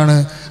രചിച്ചതാണ്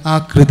ആ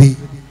കൃതി.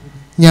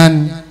 ഞാൻ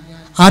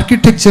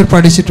ആർക്കിടെക്ചർ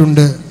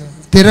പഠിച്ചിട്ടുണ്ട്,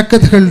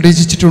 തിരക്കഥകൾ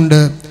രചിച്ചിട്ടുണ്ട്.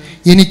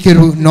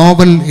 എനിക്കൊരു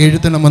നോവൽ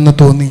എഴുതണമെന്ന്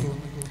തോന്നി.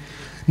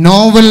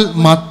 നോവൽ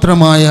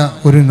മാത്രമായ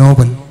ഒരു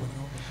നോവൽ.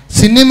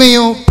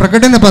 സിനിമയോ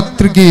പ്രകടന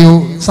പത്രികയോ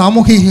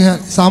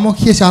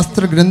സാമൂഹ്യ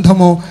ശാസ്ത്ര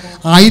ഗ്രന്ഥമോ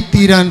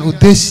ആയിത്തീരാൻ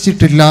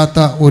ഉദ്ദേശിച്ചിട്ടില്ലാത്ത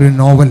ഒരു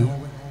നോവൽ.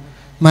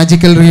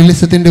 മാജിക്കൽ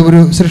റിയലിസത്തിൻ്റെ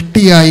ഒരു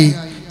സൃഷ്ടിയായി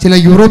ചില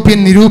യൂറോപ്യൻ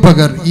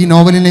നിരൂപകർ ഈ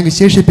നോവലിനെ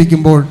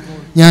വിശേഷിപ്പിക്കുമ്പോൾ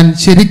ഞാൻ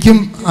ശരിക്കും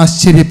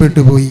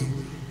ആശ്ചര്യപ്പെട്ടു പോയി.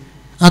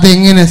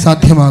 അതെങ്ങനെ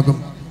സാധ്യമാകും?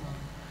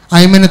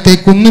 അയ്മനത്തെ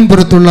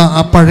കുന്നിൻപുറത്തുള്ള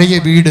ആ പഴയ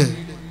വീട്,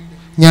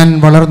 ഞാൻ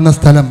വളർന്ന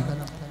സ്ഥലം,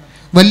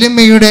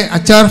 വല്യമ്മയുടെ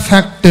അച്ചാർ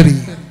ഫാക്ടറി,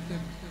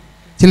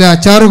 ചില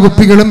അച്ചാറ്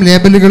കുപ്പികളും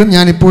ലേബലുകളും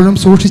ഞാൻ ഇപ്പോഴും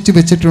സൂക്ഷിച്ചു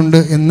വെച്ചിട്ടുണ്ട്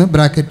എന്ന്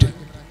ബ്രാക്കറ്റിൽ,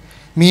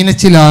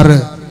 മീനച്ചിലാറ്,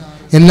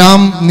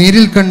 എല്ലാം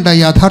നേരിൽ കണ്ട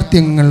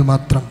യാഥാർത്ഥ്യങ്ങൾ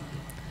മാത്രം.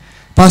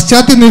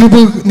 പാശ്ചാത്യ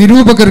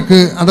നിരൂപകർക്ക്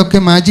അതൊക്കെ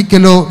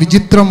മാജിക്കലോ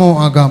വിചിത്രമോ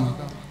ആകാം.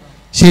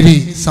 ശരി,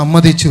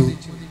 സമ്മതിച്ചു.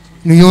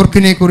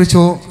 ന്യൂയോർക്കിനെ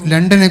കുറിച്ചോ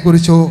ലണ്ടനെ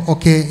കുറിച്ചോ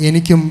ഒക്കെ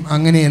എനിക്കും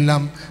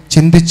അങ്ങനെയെല്ലാം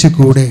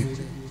ചിന്തിച്ചുകൂടെ.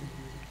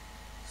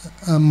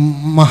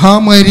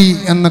 മഹാമാരി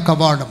എന്ന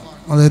കവാടം,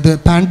 അതായത്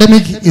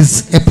പാൻഡമിക് ഇസ്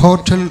എ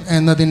പോർട്ടൽ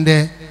എന്നതിൻ്റെ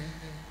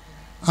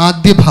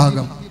ആദ്യ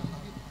ഭാഗം,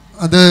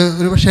 അത്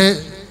ഒരുപക്ഷെ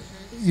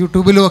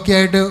യൂട്യൂബിലും ഒക്കെ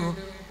ആയിട്ട്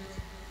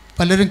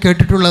പലരും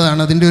കേട്ടിട്ടുള്ളതാണ്.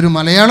 അതിൻ്റെ ഒരു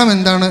മലയാളം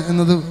എന്താണ്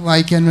എന്നത്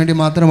വായിക്കാൻ വേണ്ടി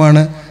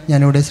മാത്രമാണ്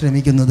ഞാനിവിടെ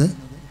ശ്രമിക്കുന്നത്.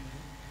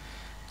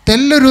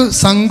 തെല്ലൊരു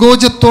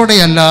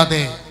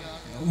സങ്കോചത്തോടെയല്ലാതെ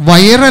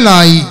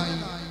വൈറലായി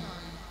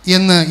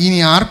എന്ന് ഇനി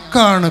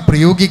ആർക്കാണ്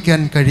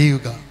പ്രയോഗിക്കാൻ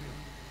കഴിയുക?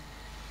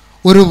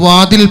 ഒരു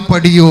വാതിൽ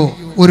പടിയോ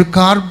ഒരു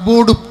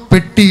കാർഡ്ബോർഡ്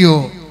പെട്ടിയോ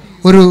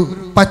ഒരു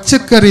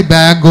പച്ചക്കറി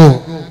ബാഗോ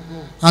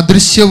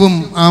അദൃശ്യവും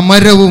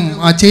അമരവും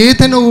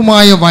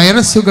അചേതനവുമായ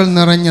വൈറസുകൾ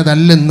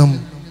നിറഞ്ഞതല്ലെന്നും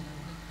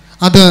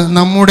അത്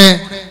നമ്മുടെ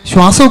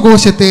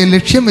ശ്വാസകോശത്തെ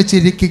ലക്ഷ്യം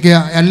വെച്ചിരിക്കുക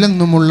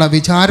അല്ലെന്നുമുള്ള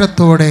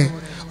വിചാരത്തോടെ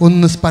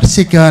ഒന്ന്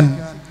സ്പർശിക്കാൻ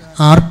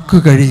ആർക്ക്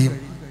കഴിയും?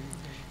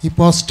 ഈ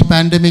പോസ്റ്റ്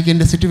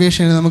പാൻഡമിക്കിൻ്റെ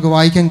സിറ്റുവേഷനിൽ നമുക്ക്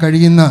വായിക്കാൻ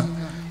കഴിയുന്ന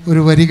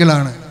ഒരു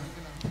വരികളാണ്.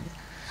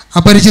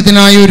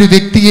 അപരിചിതനായ ഒരു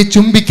വ്യക്തിയെ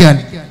ചുംബിക്കാൻ,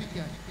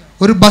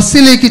 ഒരു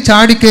ബസ്സിലേക്ക്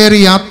ചാടിക്കയറി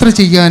യാത്ര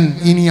ചെയ്യാൻ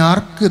ഇനി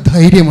ആർക്ക്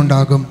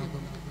ധൈര്യമുണ്ടാകും?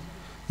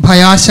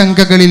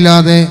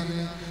 ഭയാശങ്കകളില്ലാതെ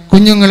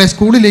കുഞ്ഞുങ്ങളെ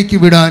സ്കൂളിലേക്ക്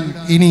വിടാൻ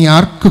ഇനി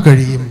ആർക്ക്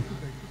കഴിയും?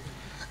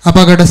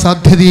 അപകട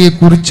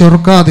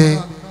സാധ്യതയെക്കുറിച്ചോർക്കാതെ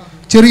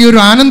ചെറിയൊരു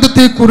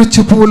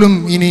ആനന്ദത്തെക്കുറിച്ച് പോലും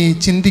ഇനി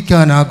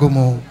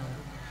ചിന്തിക്കാനാകുമോ?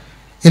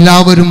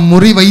 എല്ലാവരും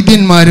മുറി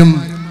വൈദ്യന്മാരും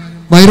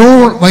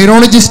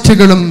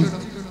വൈറോളജിസ്റ്റുകളും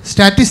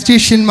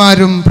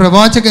സ്റ്റാറ്റിസ്റ്റീഷ്യന്മാരും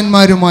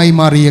പ്രവാചകന്മാരുമായി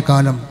മാറിയ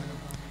കാലം.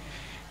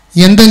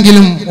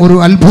 എന്തെങ്കിലും ഒരു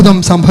അത്ഭുതം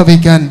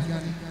സംഭവിക്കാൻ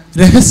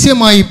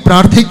രഹസ്യമായി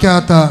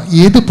പ്രാർത്ഥിക്കാത്ത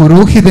ഏത്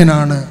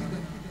പുരോഹിതനാണ്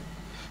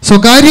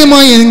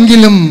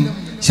സ്വകാര്യമായെങ്കിലും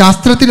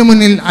ശാസ്ത്രത്തിനു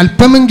മുന്നിൽ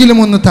അല്പമെങ്കിലും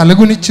ഒന്ന്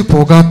തലകുനിച്ചു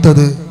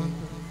പോകാത്തത്?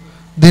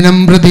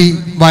 ദിനംപ്രതി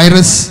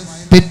വൈറസ്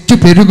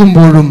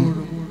പെറ്റുപെരുകുമ്പോഴും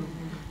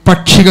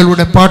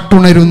പക്ഷികളുടെ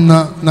പാട്ടുണരുന്ന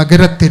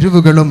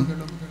നഗരത്തെരുവുകളും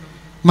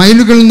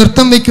മൈലുകൾ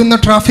നൃത്തം വയ്ക്കുന്ന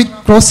ട്രാഫിക്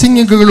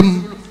ക്രോസിങ്ങുകളും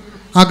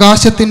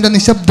ആകാശത്തിൻ്റെ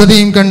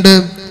നിശബ്ദതയും കണ്ട്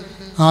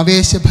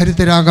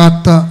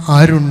ആവേശഭരിതരാകാത്ത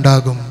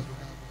ആരുണ്ടാകും?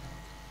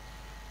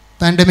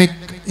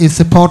 പാൻഡമിക്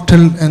ഈസ് എ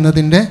പോർട്ടൽ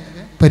എന്നതിൻ്റെ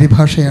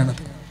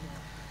പരിഭാഷയാണത്.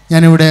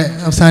 ഞാനിവിടെ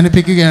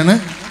അവസാനിപ്പിക്കുകയാണ്.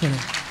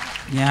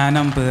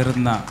 ജ്ഞാനം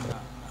പേറുന്ന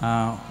ആ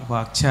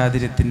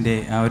വാക്ചാതുര്യത്തിൻ്റെ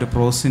ആ ഒരു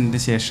പ്രോസിന്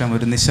ശേഷം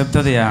ഒരു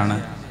നിശബ്ദതയാണ്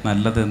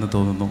നല്ലതെന്ന്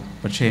തോന്നുന്നു.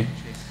 പക്ഷേ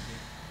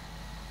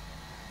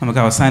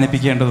നമുക്ക്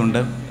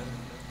അവസാനിപ്പിക്കേണ്ടതുണ്ട്.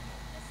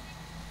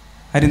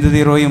 അരുന്ധതി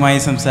റോയുമായി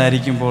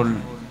സംസാരിക്കുമ്പോൾ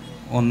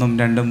 1,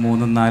 2,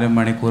 3, 4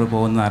 മണിക്കൂർ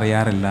പോകുന്നത്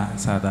അറിയാറില്ല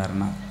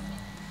സാധാരണ.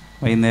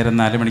 വൈകുന്നേരം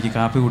 4 മണിക്ക്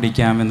കാപ്പി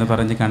കുടിക്കാമെന്ന്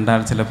പറഞ്ഞ്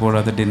കണ്ടാൽ ചിലപ്പോൾ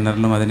അത്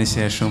ഡിന്നറിലും അതിന്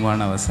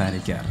ശേഷവുമാണ്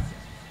അവസാനിക്കാറ്.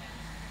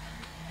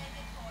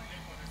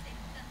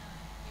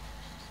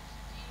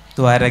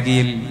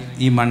 ദ്വാരകയിൽ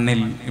ഈ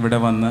മണ്ണിൽ ഇവിടെ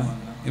വന്ന്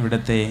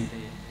ഇവിടുത്തെ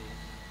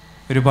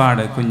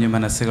ഒരുപാട് കുഞ്ഞു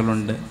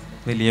മനസ്സുകളുണ്ട്,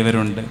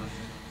 വലിയവരുണ്ട്.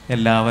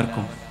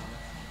 എല്ലാവർക്കും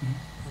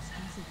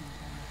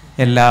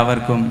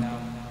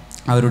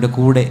അവരുടെ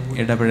കൂടെ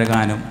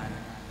ഇടപഴകാനും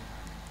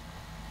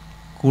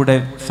കൂടെ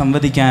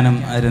സംവദിക്കാനും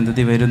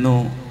അരുന്ധതി വരുന്നു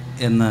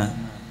എന്ന്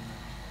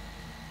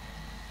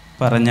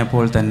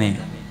പറഞ്ഞപ്പോൾ തന്നെ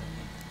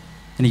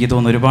എനിക്ക്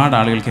തോന്നുന്നു ഒരുപാട്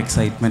ആളുകൾക്ക്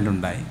എക്സൈറ്റ്മെൻ്റ്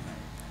ഉണ്ടായി.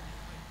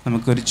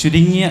 നമുക്കൊരു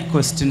ചുരുങ്ങിയ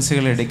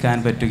ക്വസ്റ്റ്യൻസുകൾ എടുക്കാൻ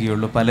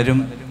പറ്റുകയുള്ളൂ. പലരും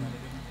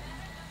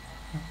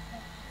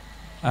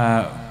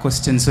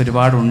ക്വസ്റ്റ്യൻസ്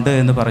ഒരുപാടുണ്ട്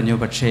എന്ന് പറഞ്ഞു.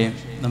 പക്ഷേ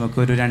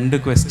നമുക്കൊരു 2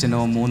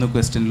 ക്വസ്റ്റ്യനോ 3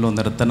 ക്വസ്റ്റ്യനിലോ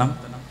നിർത്തണം.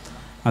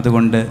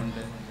 അതുകൊണ്ട്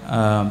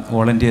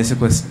വോളണ്ടിയേഴ്സ്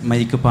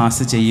മൈക്ക്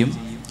പാസ് ചെയ്യും.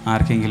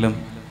 ആർക്കെങ്കിലും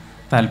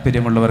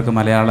താല്പര്യമുള്ളവർക്ക്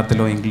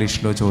മലയാളത്തിലോ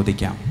ഇംഗ്ലീഷിലോ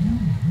ചോദിക്കാം.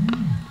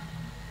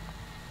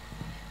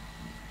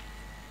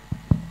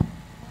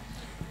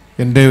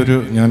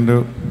 ഞാനൊരു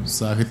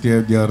സാഹിത്യ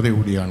വിദ്യാർത്ഥി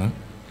കൂടിയാണ്.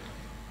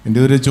 എൻ്റെ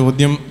ഒരു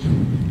ചോദ്യം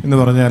എന്ന്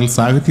പറഞ്ഞാൽ,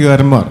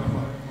 സാഹിത്യകാരന്മാർ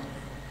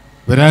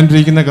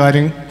വരാനിരിക്കുന്ന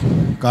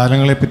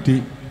കാലങ്ങളെപ്പറ്റി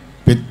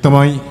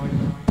വ്യക്തമായി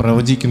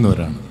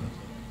പ്രവചിക്കുന്നവരാണ്.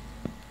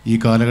 ഈ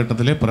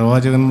കാലഘട്ടത്തിലെ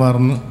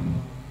പ്രവാചകന്മാരെന്ന്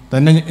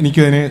തന്നെ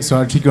എനിക്കതിനെ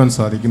സാക്ഷിക്കുവാൻ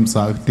സാധിക്കും.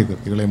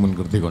 സാഹിത്യകൃതികളെ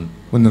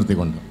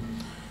മുൻനിർത്തിക്കൊണ്ട്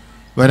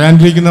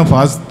വരാനിരിക്കുന്ന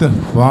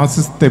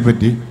ഫാസിസത്തെ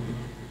പറ്റി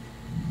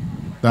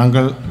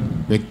താങ്കൾ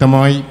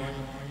വ്യക്തമായി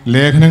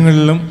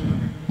ലേഖനങ്ങളിലും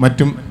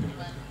മറ്റും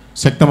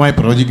ശക്തമായി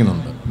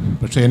പ്രവചിക്കുന്നുണ്ട്.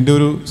 പക്ഷേ എൻ്റെ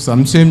ഒരു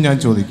സംശയം ഞാൻ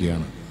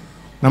ചോദിക്കുകയാണ്,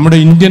 നമ്മുടെ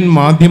ഇന്ത്യൻ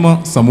മാധ്യമ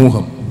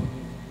സമൂഹം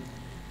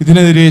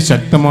ഇതിനെതിരെ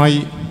ശക്തമായി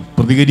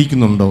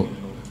പ്രതികരിക്കുന്നുണ്ടോ,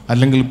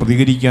 അല്ലെങ്കിൽ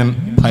പ്രതികരിക്കാൻ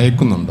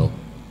ഭയക്കുന്നുണ്ടോ?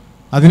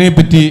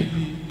 അതിനെപ്പറ്റി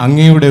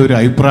അങ്ങയുടെ ഒരു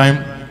അഭിപ്രായം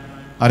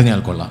അറിഞ്ഞാൽ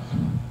കൊള്ളാം.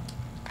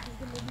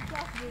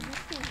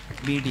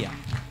 മീഡിയ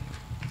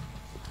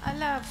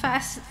അല്ല,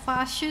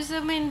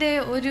 ഫാഷിസമിൻ്റെ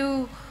ഒരു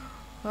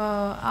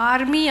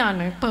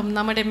ആർമിയാണ് ഇപ്പം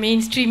നമ്മുടെ main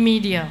stream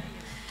media.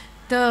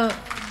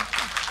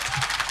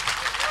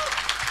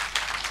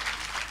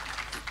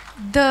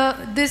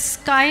 This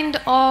kind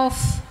of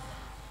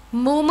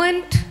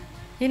movement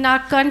in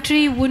our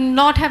country would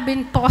not have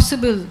been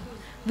possible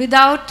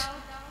without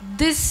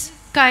this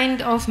kind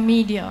of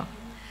media.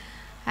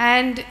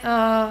 And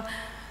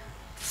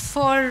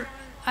for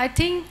I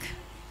think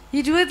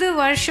 20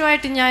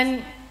 വർഷമായിട്ട് ഞാൻ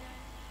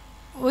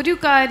ഒരു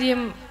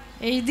കാര്യം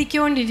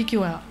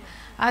എഴുതിക്കൊണ്ടിരിക്കുക.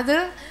 അത്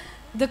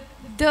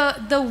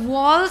the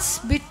walls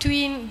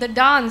between the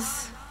dance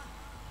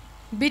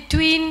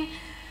between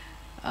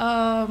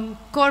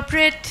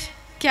corporate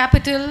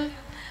capital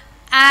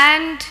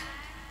and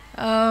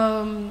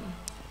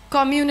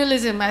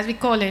communalism, as we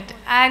call it,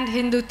 and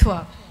Hindutva.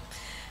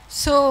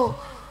 So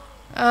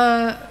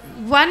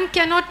one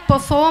cannot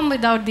perform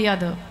without the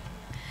other.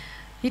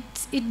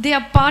 They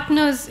are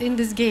partners in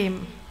this game.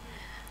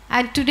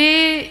 And today,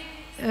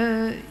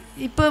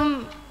 ഇപ്പം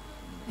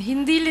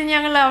ഹിന്ദിയിൽ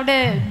ഞങ്ങൾ അവിടെ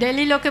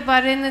ഡൽഹിയിലൊക്കെ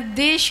പറയുന്നത്,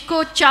 देश को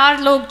 4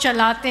 लोग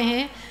चलाते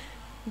हैं,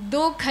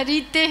 2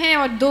 खरीदते हैं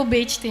और 2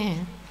 बेचते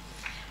हैं.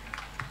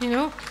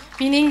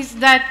 Meanings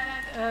that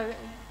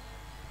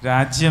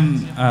രാജ്യം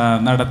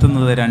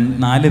നടത്തുന്നത്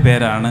 4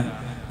 പേരാണ്.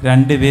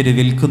 2 പേര്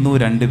വിൽക്കുന്നു,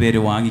 2 പേര്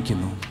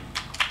വാങ്ങിക്കുന്നു.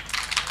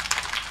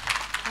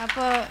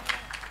 അപ്പോൾ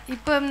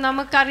ഇപ്പം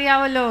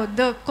നമുക്കറിയാമല്ലോ,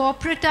 the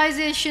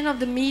corporatization of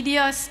the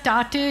media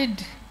started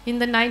in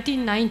the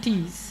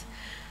 1990s.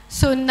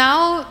 So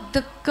now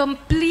the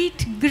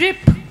complete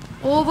grip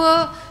over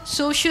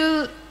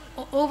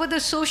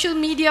the social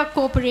media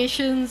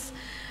corporations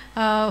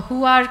who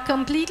are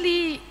completely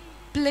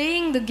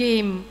playing the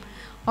game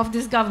of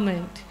this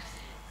government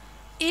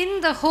in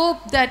the hope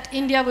that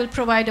India will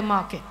provide a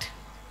market.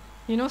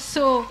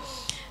 So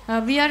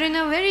we are in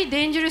a very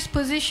dangerous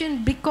position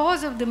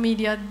because of the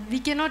media. We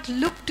cannot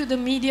look to the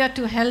media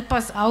to help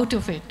us out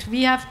of it.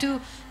 We have to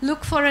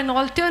look for an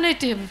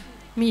alternative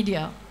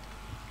media.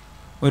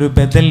 ഒരു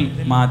ബദൽ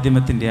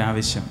മാധ്യമത്തിൻ്റെ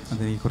ആവശ്യം,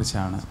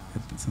 അതിനെക്കുറിച്ചാണ്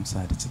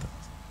സംസാരിച്ചത്.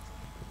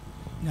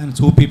 ഞാൻ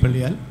സൂപ്പി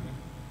പള്ളിയാൽ.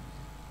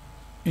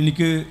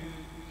 എനിക്ക്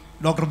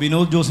doctor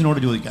Vinod ജോസിനോട്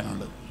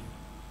ചോദിക്കാനുള്ളത്,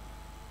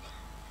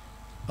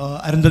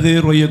 അരുന്ധതി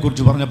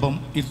റോയിയെക്കുറിച്ച് പറഞ്ഞപ്പം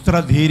ഇത്ര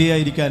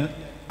ധീരയായിരിക്കാൻ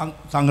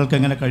താങ്കൾക്ക്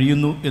എങ്ങനെ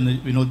കഴിയുന്നു എന്ന്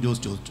വിനോദ്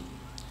ജോസ് ചോദിച്ചു.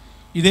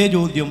 ഇതേ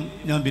ചോദ്യം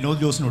ഞാൻ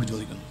വിനോദ് ജോസിനോട്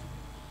ചോദിക്കുന്നു,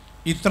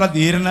 ഇത്ര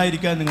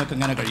ധീരനായിരിക്കാൻ നിങ്ങൾക്ക്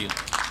എങ്ങനെ കഴിയും?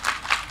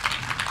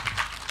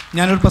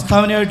 ഞാനൊരു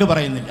പ്രസ്താവനയായിട്ട്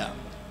പറയുന്നില്ല.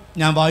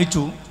 ഞാൻ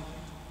വായിച്ചു,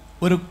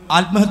 ഒരു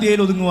ആത്മഹത്യയിൽ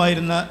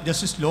ഒതുങ്ങുമായിരുന്ന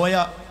ജസ്റ്റിസ് ലോയ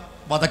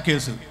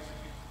വധക്കേസ്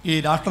ഈ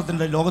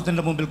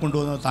ലോകത്തിൻ്റെ മുമ്പിൽ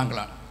കൊണ്ടുവന്നത്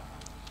താങ്കളാണ്.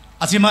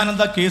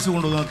 അസിമാനന്ദ കേസ്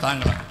കൊണ്ടുവന്നത്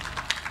താങ്കളാണ്.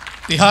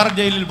 തിഹാർ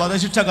ജയിലിൽ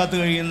വധശിക്ഷ കാത്തു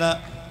കഴിയുന്ന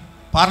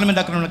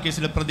പാർലമെൻറ്റ് ആക്രമണ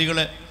കേസിലെ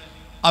പ്രതികളെ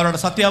അവരുടെ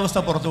സത്യാവസ്ഥ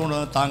പുറത്തു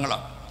കൊണ്ടുവന്നത്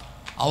താങ്കളാണ്.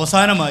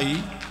 അവസാനമായി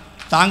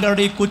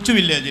താങ്കളുടെ ഈ കൊച്ചു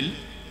വില്ലേജിൽ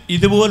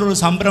ഇതുപോലൊരു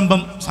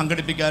സംരംഭം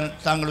സംഘടിപ്പിക്കാൻ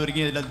താങ്കൾ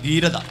ഒരുങ്ങിയതിൻ്റെ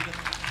ധീരത,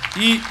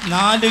 ഈ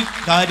 4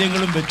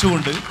 കാര്യങ്ങളും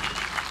വെച്ചുകൊണ്ട്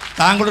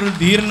താങ്കളൊരു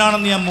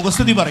ധീരനാണെന്ന് ഞാൻ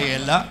മുഖസ്തുതി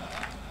പറയുകയല്ല,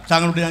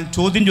 താങ്കളോട് ഞാൻ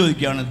ചോദ്യം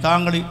ചോദിക്കുകയാണ്.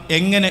 താങ്കൾ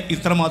എങ്ങനെ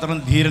ഇത്രമാത്രം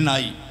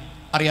ധീരനായി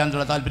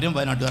അറിയാനുള്ള താല്പര്യം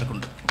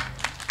വയനാട്ടുകാർക്കുണ്ട്.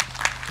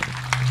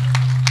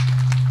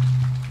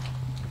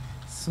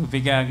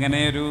 സുഫിക, അങ്ങനെ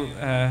ഒരു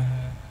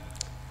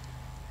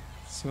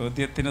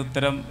ചോദ്യത്തിന്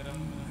ഉത്തരം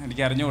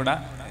എനിക്ക് അറിഞ്ഞുകൂടാ.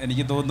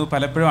 എനിക്ക് തോന്നുന്നു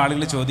പലപ്പോഴും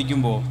ആളുകൾ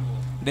ചോദിക്കുമ്പോൾ,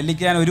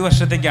 ഡൽഹിക്ക് ഞാൻ 1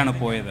 വർഷത്തേക്കാണ്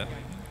പോയത്.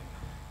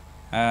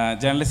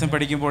 ജേർണലിസം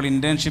പഠിക്കുമ്പോൾ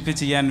ഇൻറ്റേൺഷിപ്പ്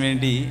ചെയ്യാൻ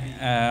വേണ്ടി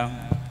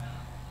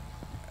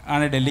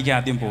ആണ് ഡൽഹിക്ക്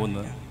ആദ്യം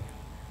പോകുന്നത്.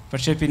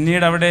 പക്ഷേ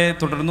പിന്നീട് അവിടെ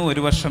തുടർന്നു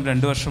 1 വർഷം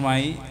 2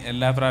 വർഷമായി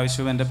എല്ലാ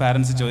പ്രാവശ്യവും എൻ്റെ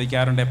പാരൻസ്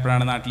ചോദിക്കാറുണ്ട്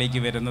എപ്പോഴാണ് നാട്ടിലേക്ക്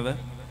വരുന്നത്.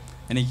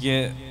 എനിക്ക്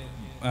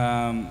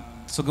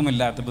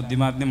സുഖമില്ലാത്ത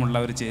ബുദ്ധിമാന്ദ്യമുള്ള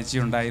ഒരു ചേച്ചി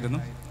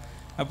ഉണ്ടായിരുന്നു.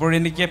 അപ്പോൾ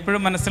എനിക്ക്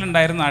എപ്പോഴും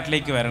മനസ്സിലുണ്ടായിരുന്നു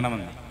നാട്ടിലേക്ക്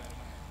വരണമെന്ന്.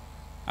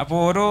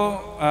 അപ്പോൾ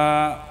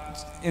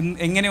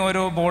എങ്ങനെ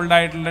ഓരോ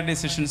ബോൾഡായിട്ടുള്ള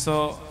ഡിസിഷൻസോ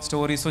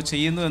സ്റ്റോറീസോ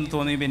ചെയ്യുന്നു എന്ന്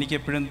തോന്നിയപ്പോൾ എനിക്ക്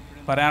എപ്പോഴും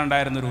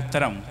പറയാനുണ്ടായിരുന്നൊരു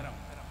ഉത്തരം,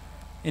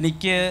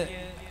 എനിക്ക്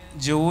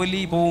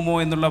ജോലി പോകുമോ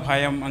എന്നുള്ള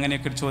ഭയം,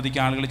 അങ്ങനെയൊക്കെ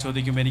ആളുകൾ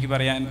ചോദിക്കുമ്പോൾ എനിക്ക്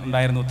പറയാൻ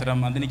ഉണ്ടായിരുന്ന ഉത്തരം,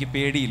 അതെനിക്ക്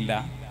പേടിയില്ല.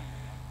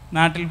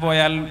 നാട്ടിൽ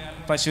പോയാൽ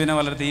പശുവിനെ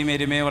വളർത്തിയും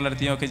എരുമയെ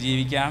വളർത്തിയും ഒക്കെ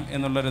ജീവിക്കാം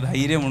എന്നുള്ളൊരു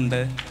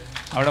ധൈര്യമുണ്ട്.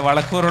 അവിടെ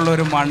വളക്കൂറുള്ള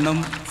ഒരു മണ്ണും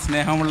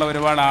സ്നേഹമുള്ള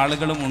ഒരുപാട്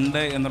ആളുകളും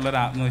ഉണ്ട് എന്നുള്ളൊരു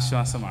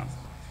ആത്മവിശ്വാസമാണ്.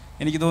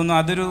 എനിക്ക് തോന്നുന്നു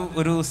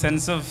അതൊരു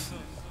സെൻസ് ഓഫ്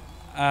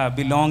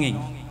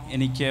ബിലോങ്ങിങ്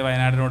എനിക്ക്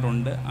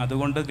വയനാടിനോടുണ്ട്.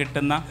 അതുകൊണ്ട്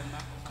കിട്ടുന്ന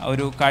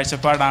ഒരു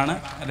കാഴ്ചപ്പാടാണ്.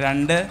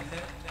 2,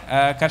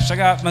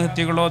 കർഷക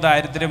ആത്മഹത്യകളോ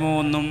ദാരിദ്ര്യമോ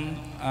ഒന്നും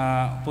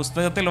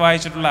പുസ്തകത്തിൽ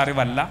വായിച്ചിട്ടുള്ള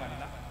അറിവല്ല,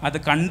 അത്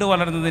കണ്ടു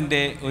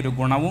വളർന്നതിൻ്റെ ഒരു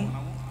ഗുണവും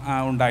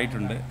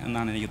ഉണ്ടായിട്ടുണ്ട്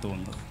എന്നാണ് എനിക്ക്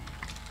തോന്നുന്നത്.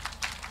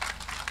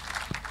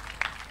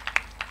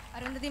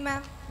 Arundhati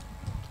ma'am,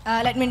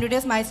 let me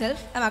introduce myself.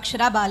 I'm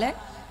Akshara Balan.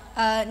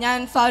 ഞാൻ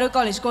Farooq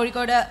college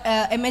Kozhikode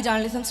MA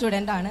journalism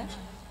student ആണ്.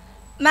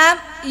 Ma'am,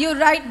 you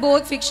write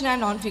both fiction and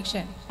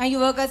non-fiction, and you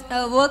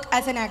work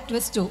as an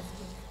activist too.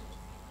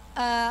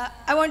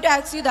 I want to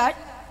ask you that,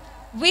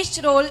 which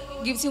role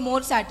gives you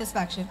more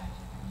satisfaction?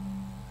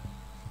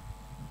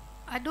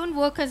 I don't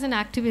work as an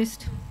activist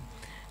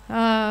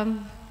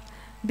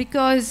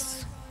because,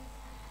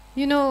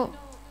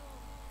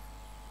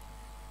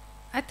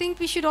 I think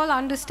we should all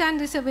understand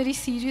this a very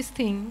serious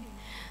thing,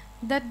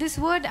 that this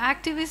word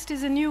activist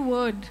is a new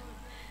word.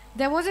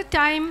 There was a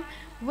time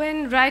when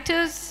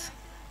writers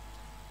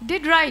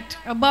did write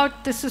about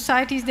the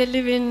societies they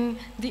live in,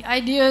 the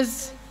ideas,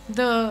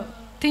 the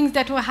things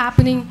that were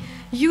happening.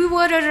 You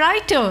were a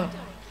writer.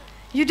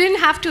 You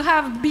didn't have to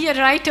be a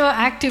writer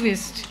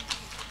activist.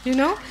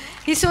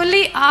 It's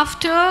only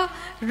after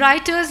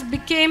writers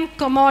became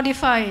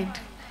commodified.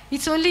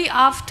 It's only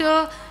after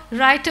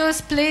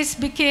writers' place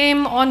became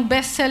on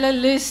bestseller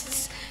lists,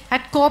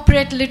 at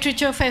corporate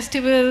literature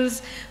festivals,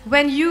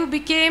 when you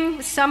became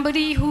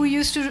somebody who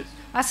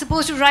are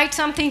supposed to write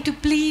something to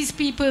please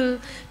people,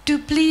 to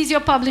please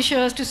your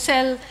publishers, to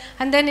sell.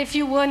 And then if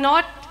you were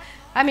not,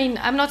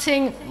 I'm not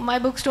saying my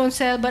books don't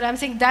sell, but I'm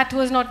saying that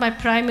was not my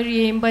primary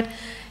aim. But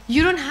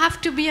you don't have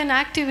to be an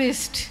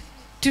activist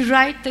to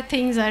write the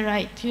things I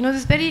write.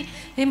 It's very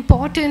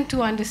important to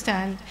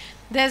understand.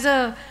 There's a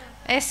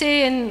essay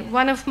in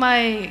one of my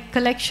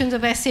collections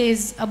of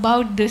essays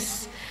about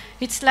this.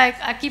 It's like,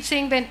 I keep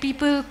saying, when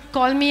people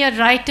call me a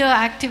writer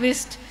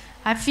activist,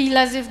 I feel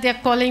as if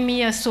they're calling me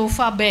a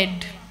sofa bed.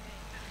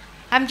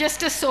 I'm just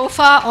a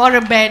sofa or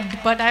a bed,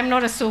 but I'm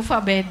not a sofa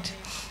bed.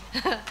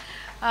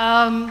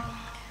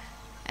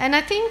 And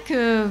I think,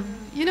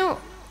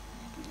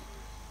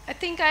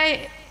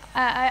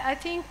 I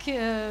think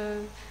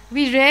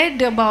we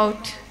read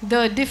about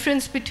the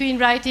difference between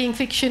writing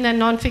fiction and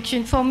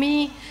non-fiction. For me,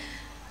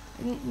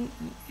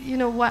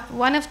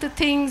 one of the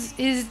things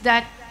is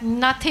that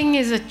nothing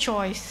is a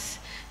choice.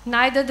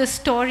 Neither the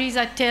stories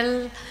I tell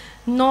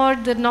nor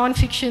the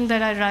non-fiction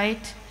that I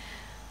write.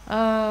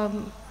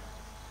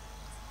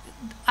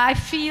 I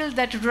feel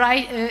that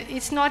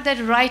it's not that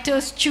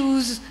writers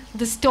choose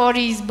the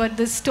stories, but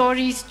the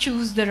stories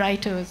choose the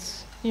writers,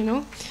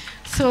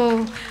 So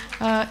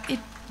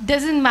it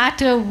doesn't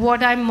matter what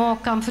I'm more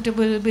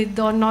comfortable with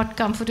or not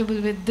comfortable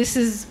with. This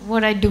is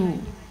what I do,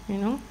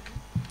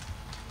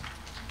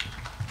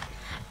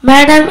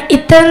 madam,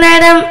 ഇത്ര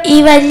നേരം ഈ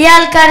വലിയ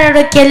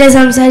ആൾക്കാരോടൊക്കെയല്ലേ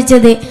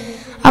സംസാരിച്ചത്?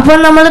 അപ്പോൾ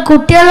നമ്മൾ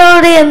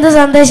കുട്ടികളോട് എന്ത്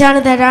സന്ദേശമാണ്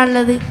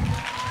തരാനുള്ളത്?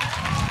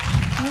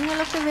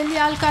 നിങ്ങളൊക്കെ വലിയ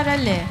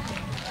ആൾക്കാരല്ലേ?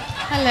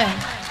 അല്ലേ?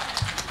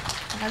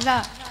 അല്ല,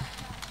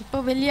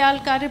 ഇപ്പോൾ വലിയ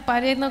ആൾക്കാർ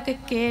പറയുന്നൊക്കെ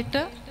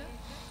കേട്ട്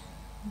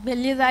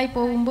വലിയതായി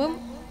പോകുമ്പം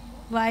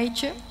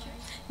വായിച്ച്,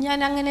 ഞാൻ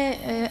അങ്ങനെ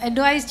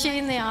അഡ്വൈസ്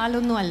ചെയ്യുന്ന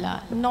ആളൊന്നുമല്ല.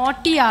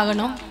 നോട്ടി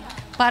ആകണം,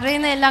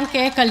 പറയുന്നതെല്ലാം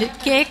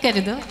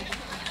കേൾക്കരുത്,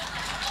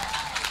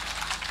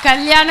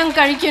 കല്യാണം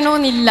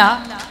കഴിക്കണമെന്നില്ല.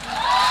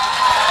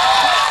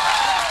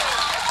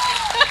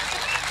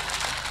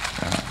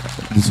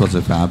 This was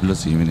a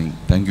fabulous evening.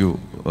 Thank you,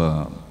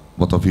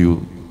 both of you.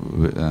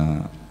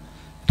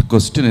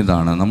 Question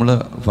ഇതാണ്, നമ്മൾ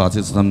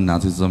ഫാസിസം,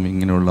 നാസിസം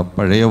ഇങ്ങനെയുള്ള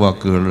പഴയ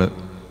വാക്കുകൾ,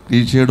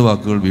 ക്ലീഷേഡ്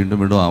വാക്കുകൾ വീണ്ടും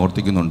വീണ്ടും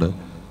ആവർത്തിക്കുന്നുണ്ട്.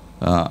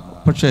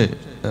 പക്ഷേ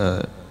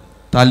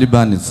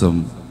താലിബാനിസം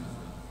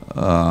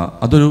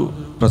അതൊരു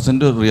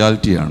പ്രസൻറ്റ്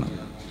റിയാലിറ്റിയാണ്.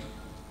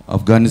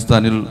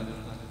 അഫ്ഗാനിസ്ഥാനിൽ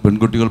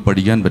പെൺകുട്ടികൾ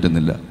പഠിക്കാൻ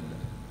പറ്റുന്നില്ല.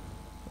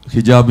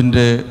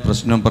 ഹിജാബിൻ്റെ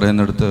പ്രശ്നം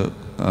പറയുന്നിടത്ത്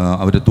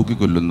അവരെ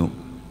തൂക്കിക്കൊല്ലുന്നു.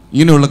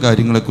 ഇങ്ങനെയുള്ള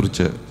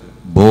കാര്യങ്ങളെക്കുറിച്ച്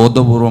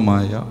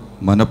ബോധപൂർവമായ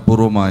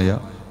മനഃപൂർവമായ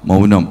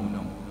മൗനം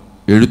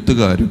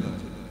എഴുത്തുകാരും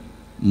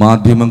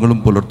മാധ്യമങ്ങളും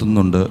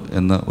പുലർത്തുന്നുണ്ട്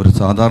എന്ന ഒരു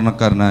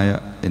സാധാരണക്കാരനായ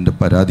എൻ്റെ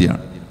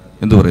പരാതിയാണ്.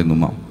 എന്തു പറയുന്നു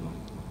മാം?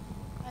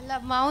 അല്ല,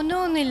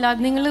 മൗനമൊന്നുമില്ല,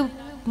 നിങ്ങൾ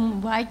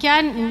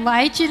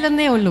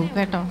വായിച്ചില്ലെന്നേ ഉള്ളൂ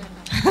കേട്ടോ.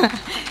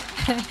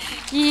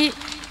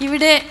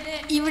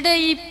 ഇവിടെ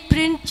ഈ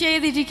പ്രിന്റ്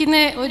ചെയ്തിരിക്കുന്ന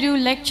ഒരു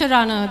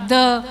ലെക്ചറാണ്, the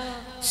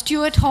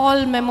Stuart hall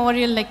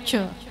memorial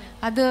lecture.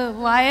 അത്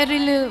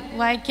വയറിൽ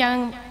വായിക്കാൻ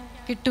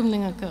കിട്ടും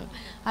നിങ്ങൾക്ക്.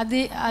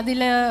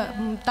 അതിൽ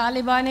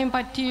താലിബാനെയും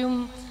പറ്റിയും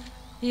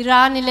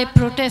ഇറാനിലെ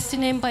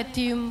പ്രൊട്ടസ്റ്റിനെയും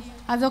പറ്റിയും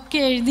അതൊക്കെ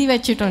എഴുതി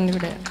വെച്ചിട്ടുണ്ട്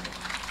ഇവിടെ.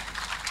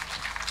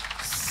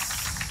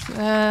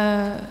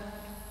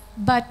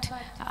 But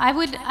I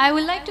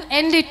would like to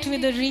end it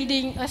with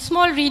a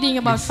small reading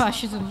about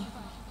fascism.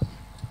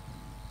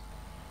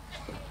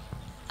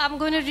 I'm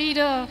going to read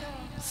a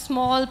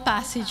small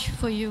passage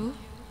for you.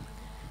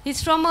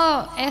 It's from an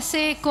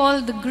essay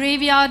called "The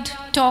Graveyard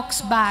Talks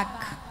Back."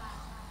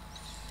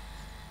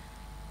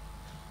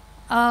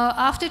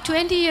 After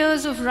 20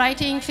 years of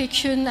writing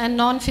fiction and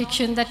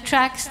non-fiction that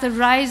tracks the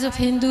rise of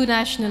Hindu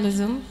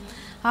nationalism,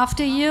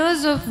 after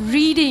years of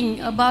reading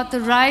about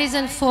the rise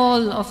and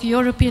fall of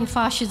European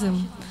fascism,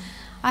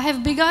 I have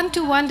begun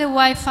to wonder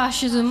why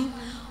fascism,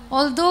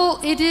 although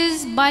it is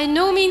by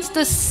no means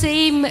the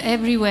same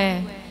everywhere,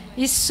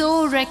 is so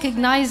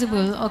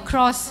recognizable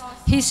across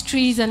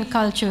histories and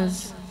cultures.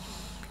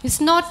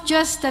 It's not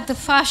just the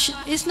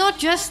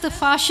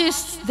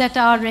fascists that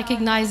are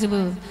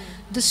recognizable.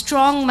 The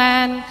strong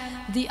man,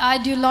 the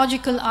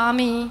ideological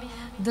army,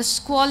 the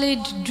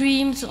squalid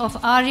dreams of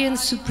Aryan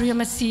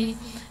supremacy,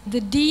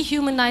 the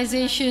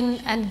dehumanization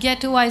and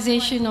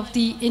ghettoization of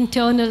the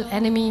internal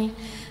enemy,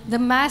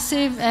 the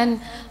massive and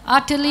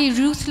utterly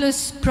ruthless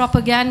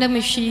propaganda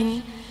machine,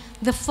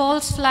 the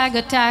false flag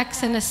attacks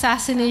and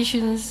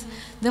assassinations,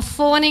 the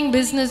fawning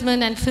businessmen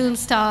and film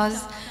stars,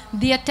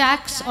 the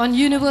attacks on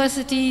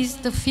universities,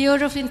 the fear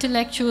of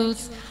intellectuals,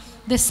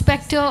 the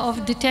specter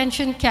of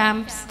detention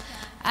camps,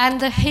 and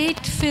the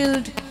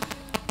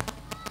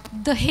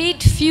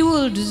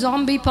hate-fueled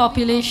zombie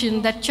population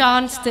that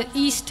chants the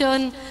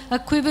Eastern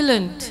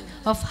equivalent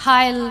of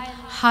Heil,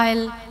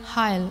 Heil,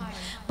 Heil.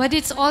 But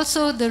it's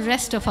also the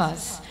rest of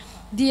us,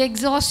 the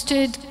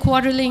exhausted,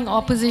 quarreling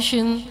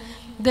opposition,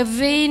 the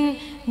vain,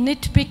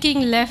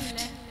 nitpicking left,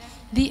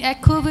 the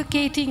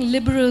equivocating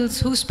liberals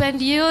who spent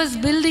years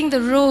building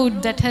the road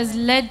that has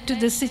led to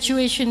the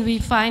situation we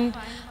find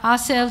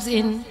ourselves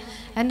in,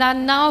 and are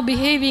now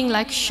behaving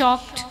like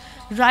shocked,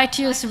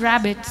 righteous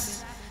rabbits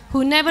who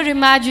never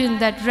imagined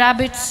that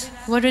rabbits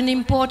were an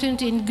important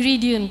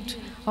ingredient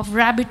of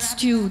rabbit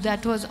stew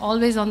that was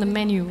always on the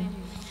menu.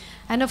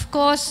 And of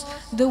course,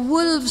 the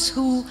wolves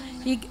who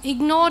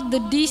ignored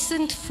the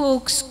decent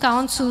folks'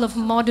 counsel of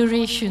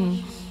moderation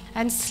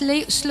and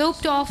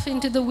sloped off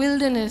into the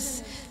wilderness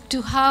to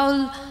howl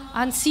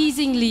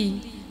unceasingly,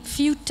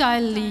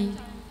 futilely,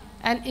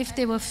 and if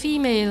they were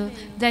female,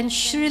 then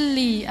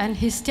shrilly and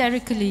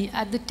hysterically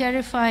at the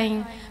terrifying,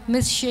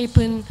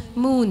 misshapen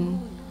moon.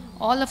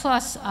 All of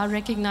us are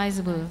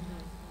recognizable.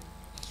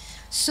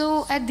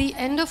 So at the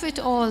end of it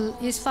all,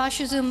 is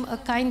fascism a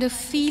kind of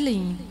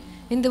feeling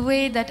in the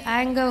way that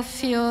anger,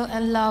 fear,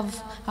 and love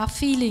are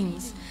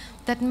feelings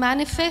that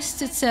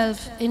manifests itself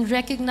in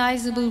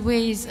recognizable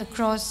ways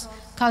across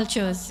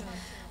cultures?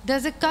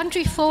 Does a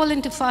country fall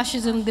into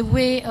fascism the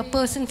way a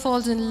person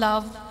falls in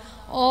love,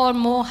 or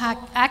more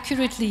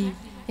accurately,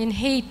 in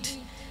hate?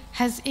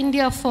 Has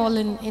India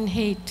fallen in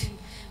hate?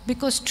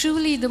 Because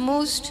truly the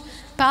most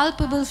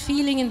palpable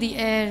feeling in the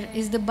air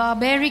is the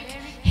barbaric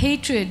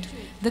hatred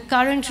the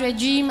current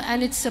regime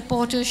and its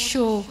supporters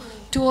show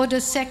toward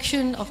a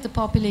section of the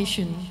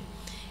population.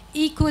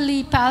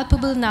 Equally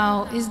palpable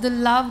now is the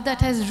love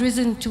that has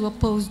risen to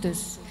oppose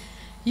this.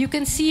 You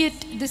can see it,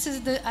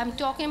 I'm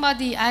talking about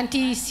the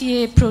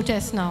anti-CA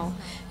protest now.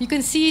 You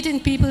can see it in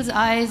people's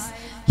eyes,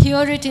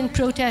 hear it in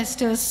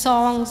protesters'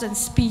 songs and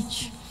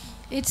speech.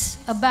 It's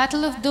a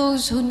battle of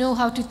those who know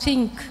how to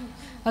think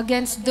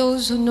against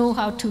those who know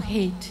how to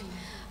hate.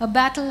 A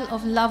battle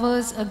of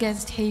lovers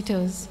against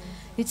haters.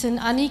 It's an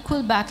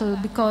unequal battle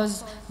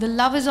because the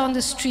love is on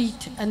the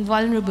street and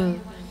vulnerable.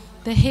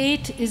 The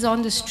hate is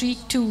on the street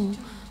too,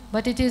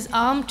 but it is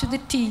armed to the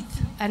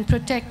teeth and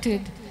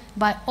protected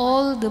by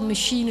all the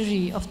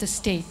machinery of the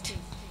state.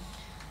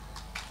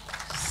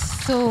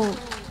 So,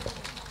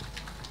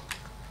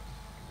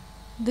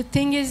 the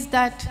thing is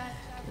that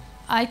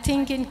I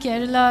think in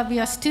Kerala we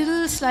are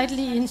still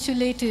slightly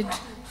insulated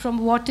from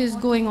what is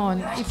going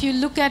on. If you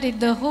look at it,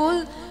 the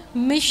whole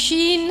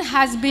machine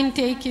has been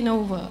taken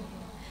over.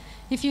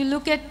 If you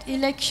look at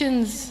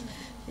elections,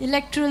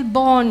 electoral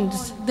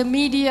bonds, the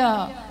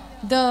media,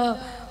 the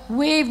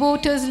way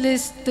voters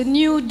list, the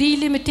new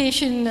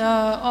delimitation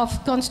of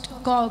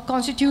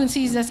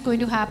constituencies that's going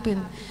to happen.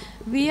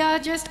 We are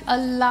just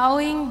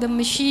allowing the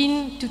machine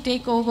to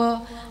take over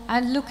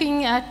and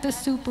looking at the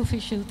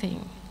superficial thing,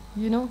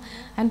 you know.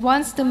 And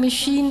once the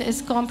machine is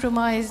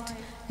compromised,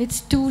 it's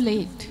too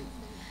late.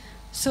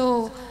 So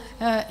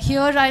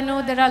here I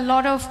know there are a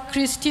lot of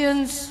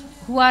Christians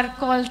who are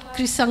called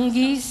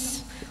Krisangis,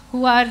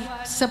 who are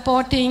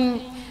supporting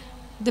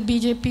the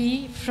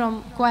BJP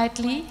from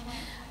quietly.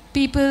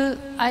 People,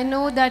 I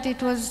know that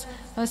it was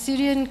a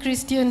Syrian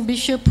Christian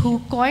bishop who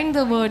coined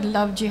the word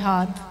love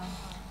jihad.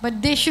 But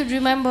they should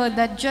remember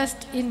that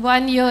just in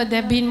 1 year,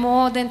 there have been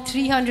more than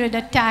 300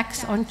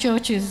 attacks on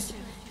churches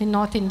in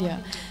North India.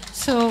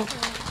 So,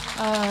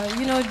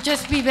 you know,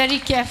 just be very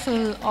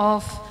careful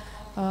of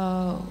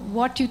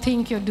what you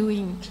think you're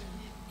doing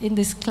in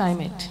this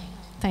climate.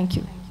 Thank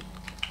you.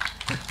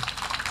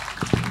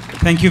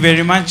 Thank you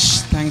very much.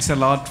 Thanks a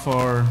lot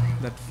for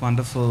that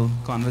wonderful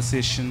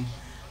conversation.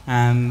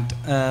 And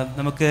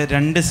നമുക്ക്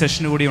 2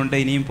 session കൂടി ഉണ്ട്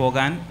ഇനിയും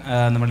പോകാൻ.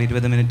 നമ്മൾ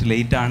 20 minute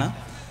late ആണ്.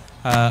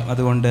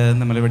 അതുകൊണ്ട്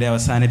നമ്മളിവിടെ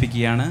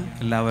അവസാനിപ്പിക്കുകയാണ്.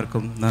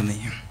 എല്ലാവർക്കും നന്ദി.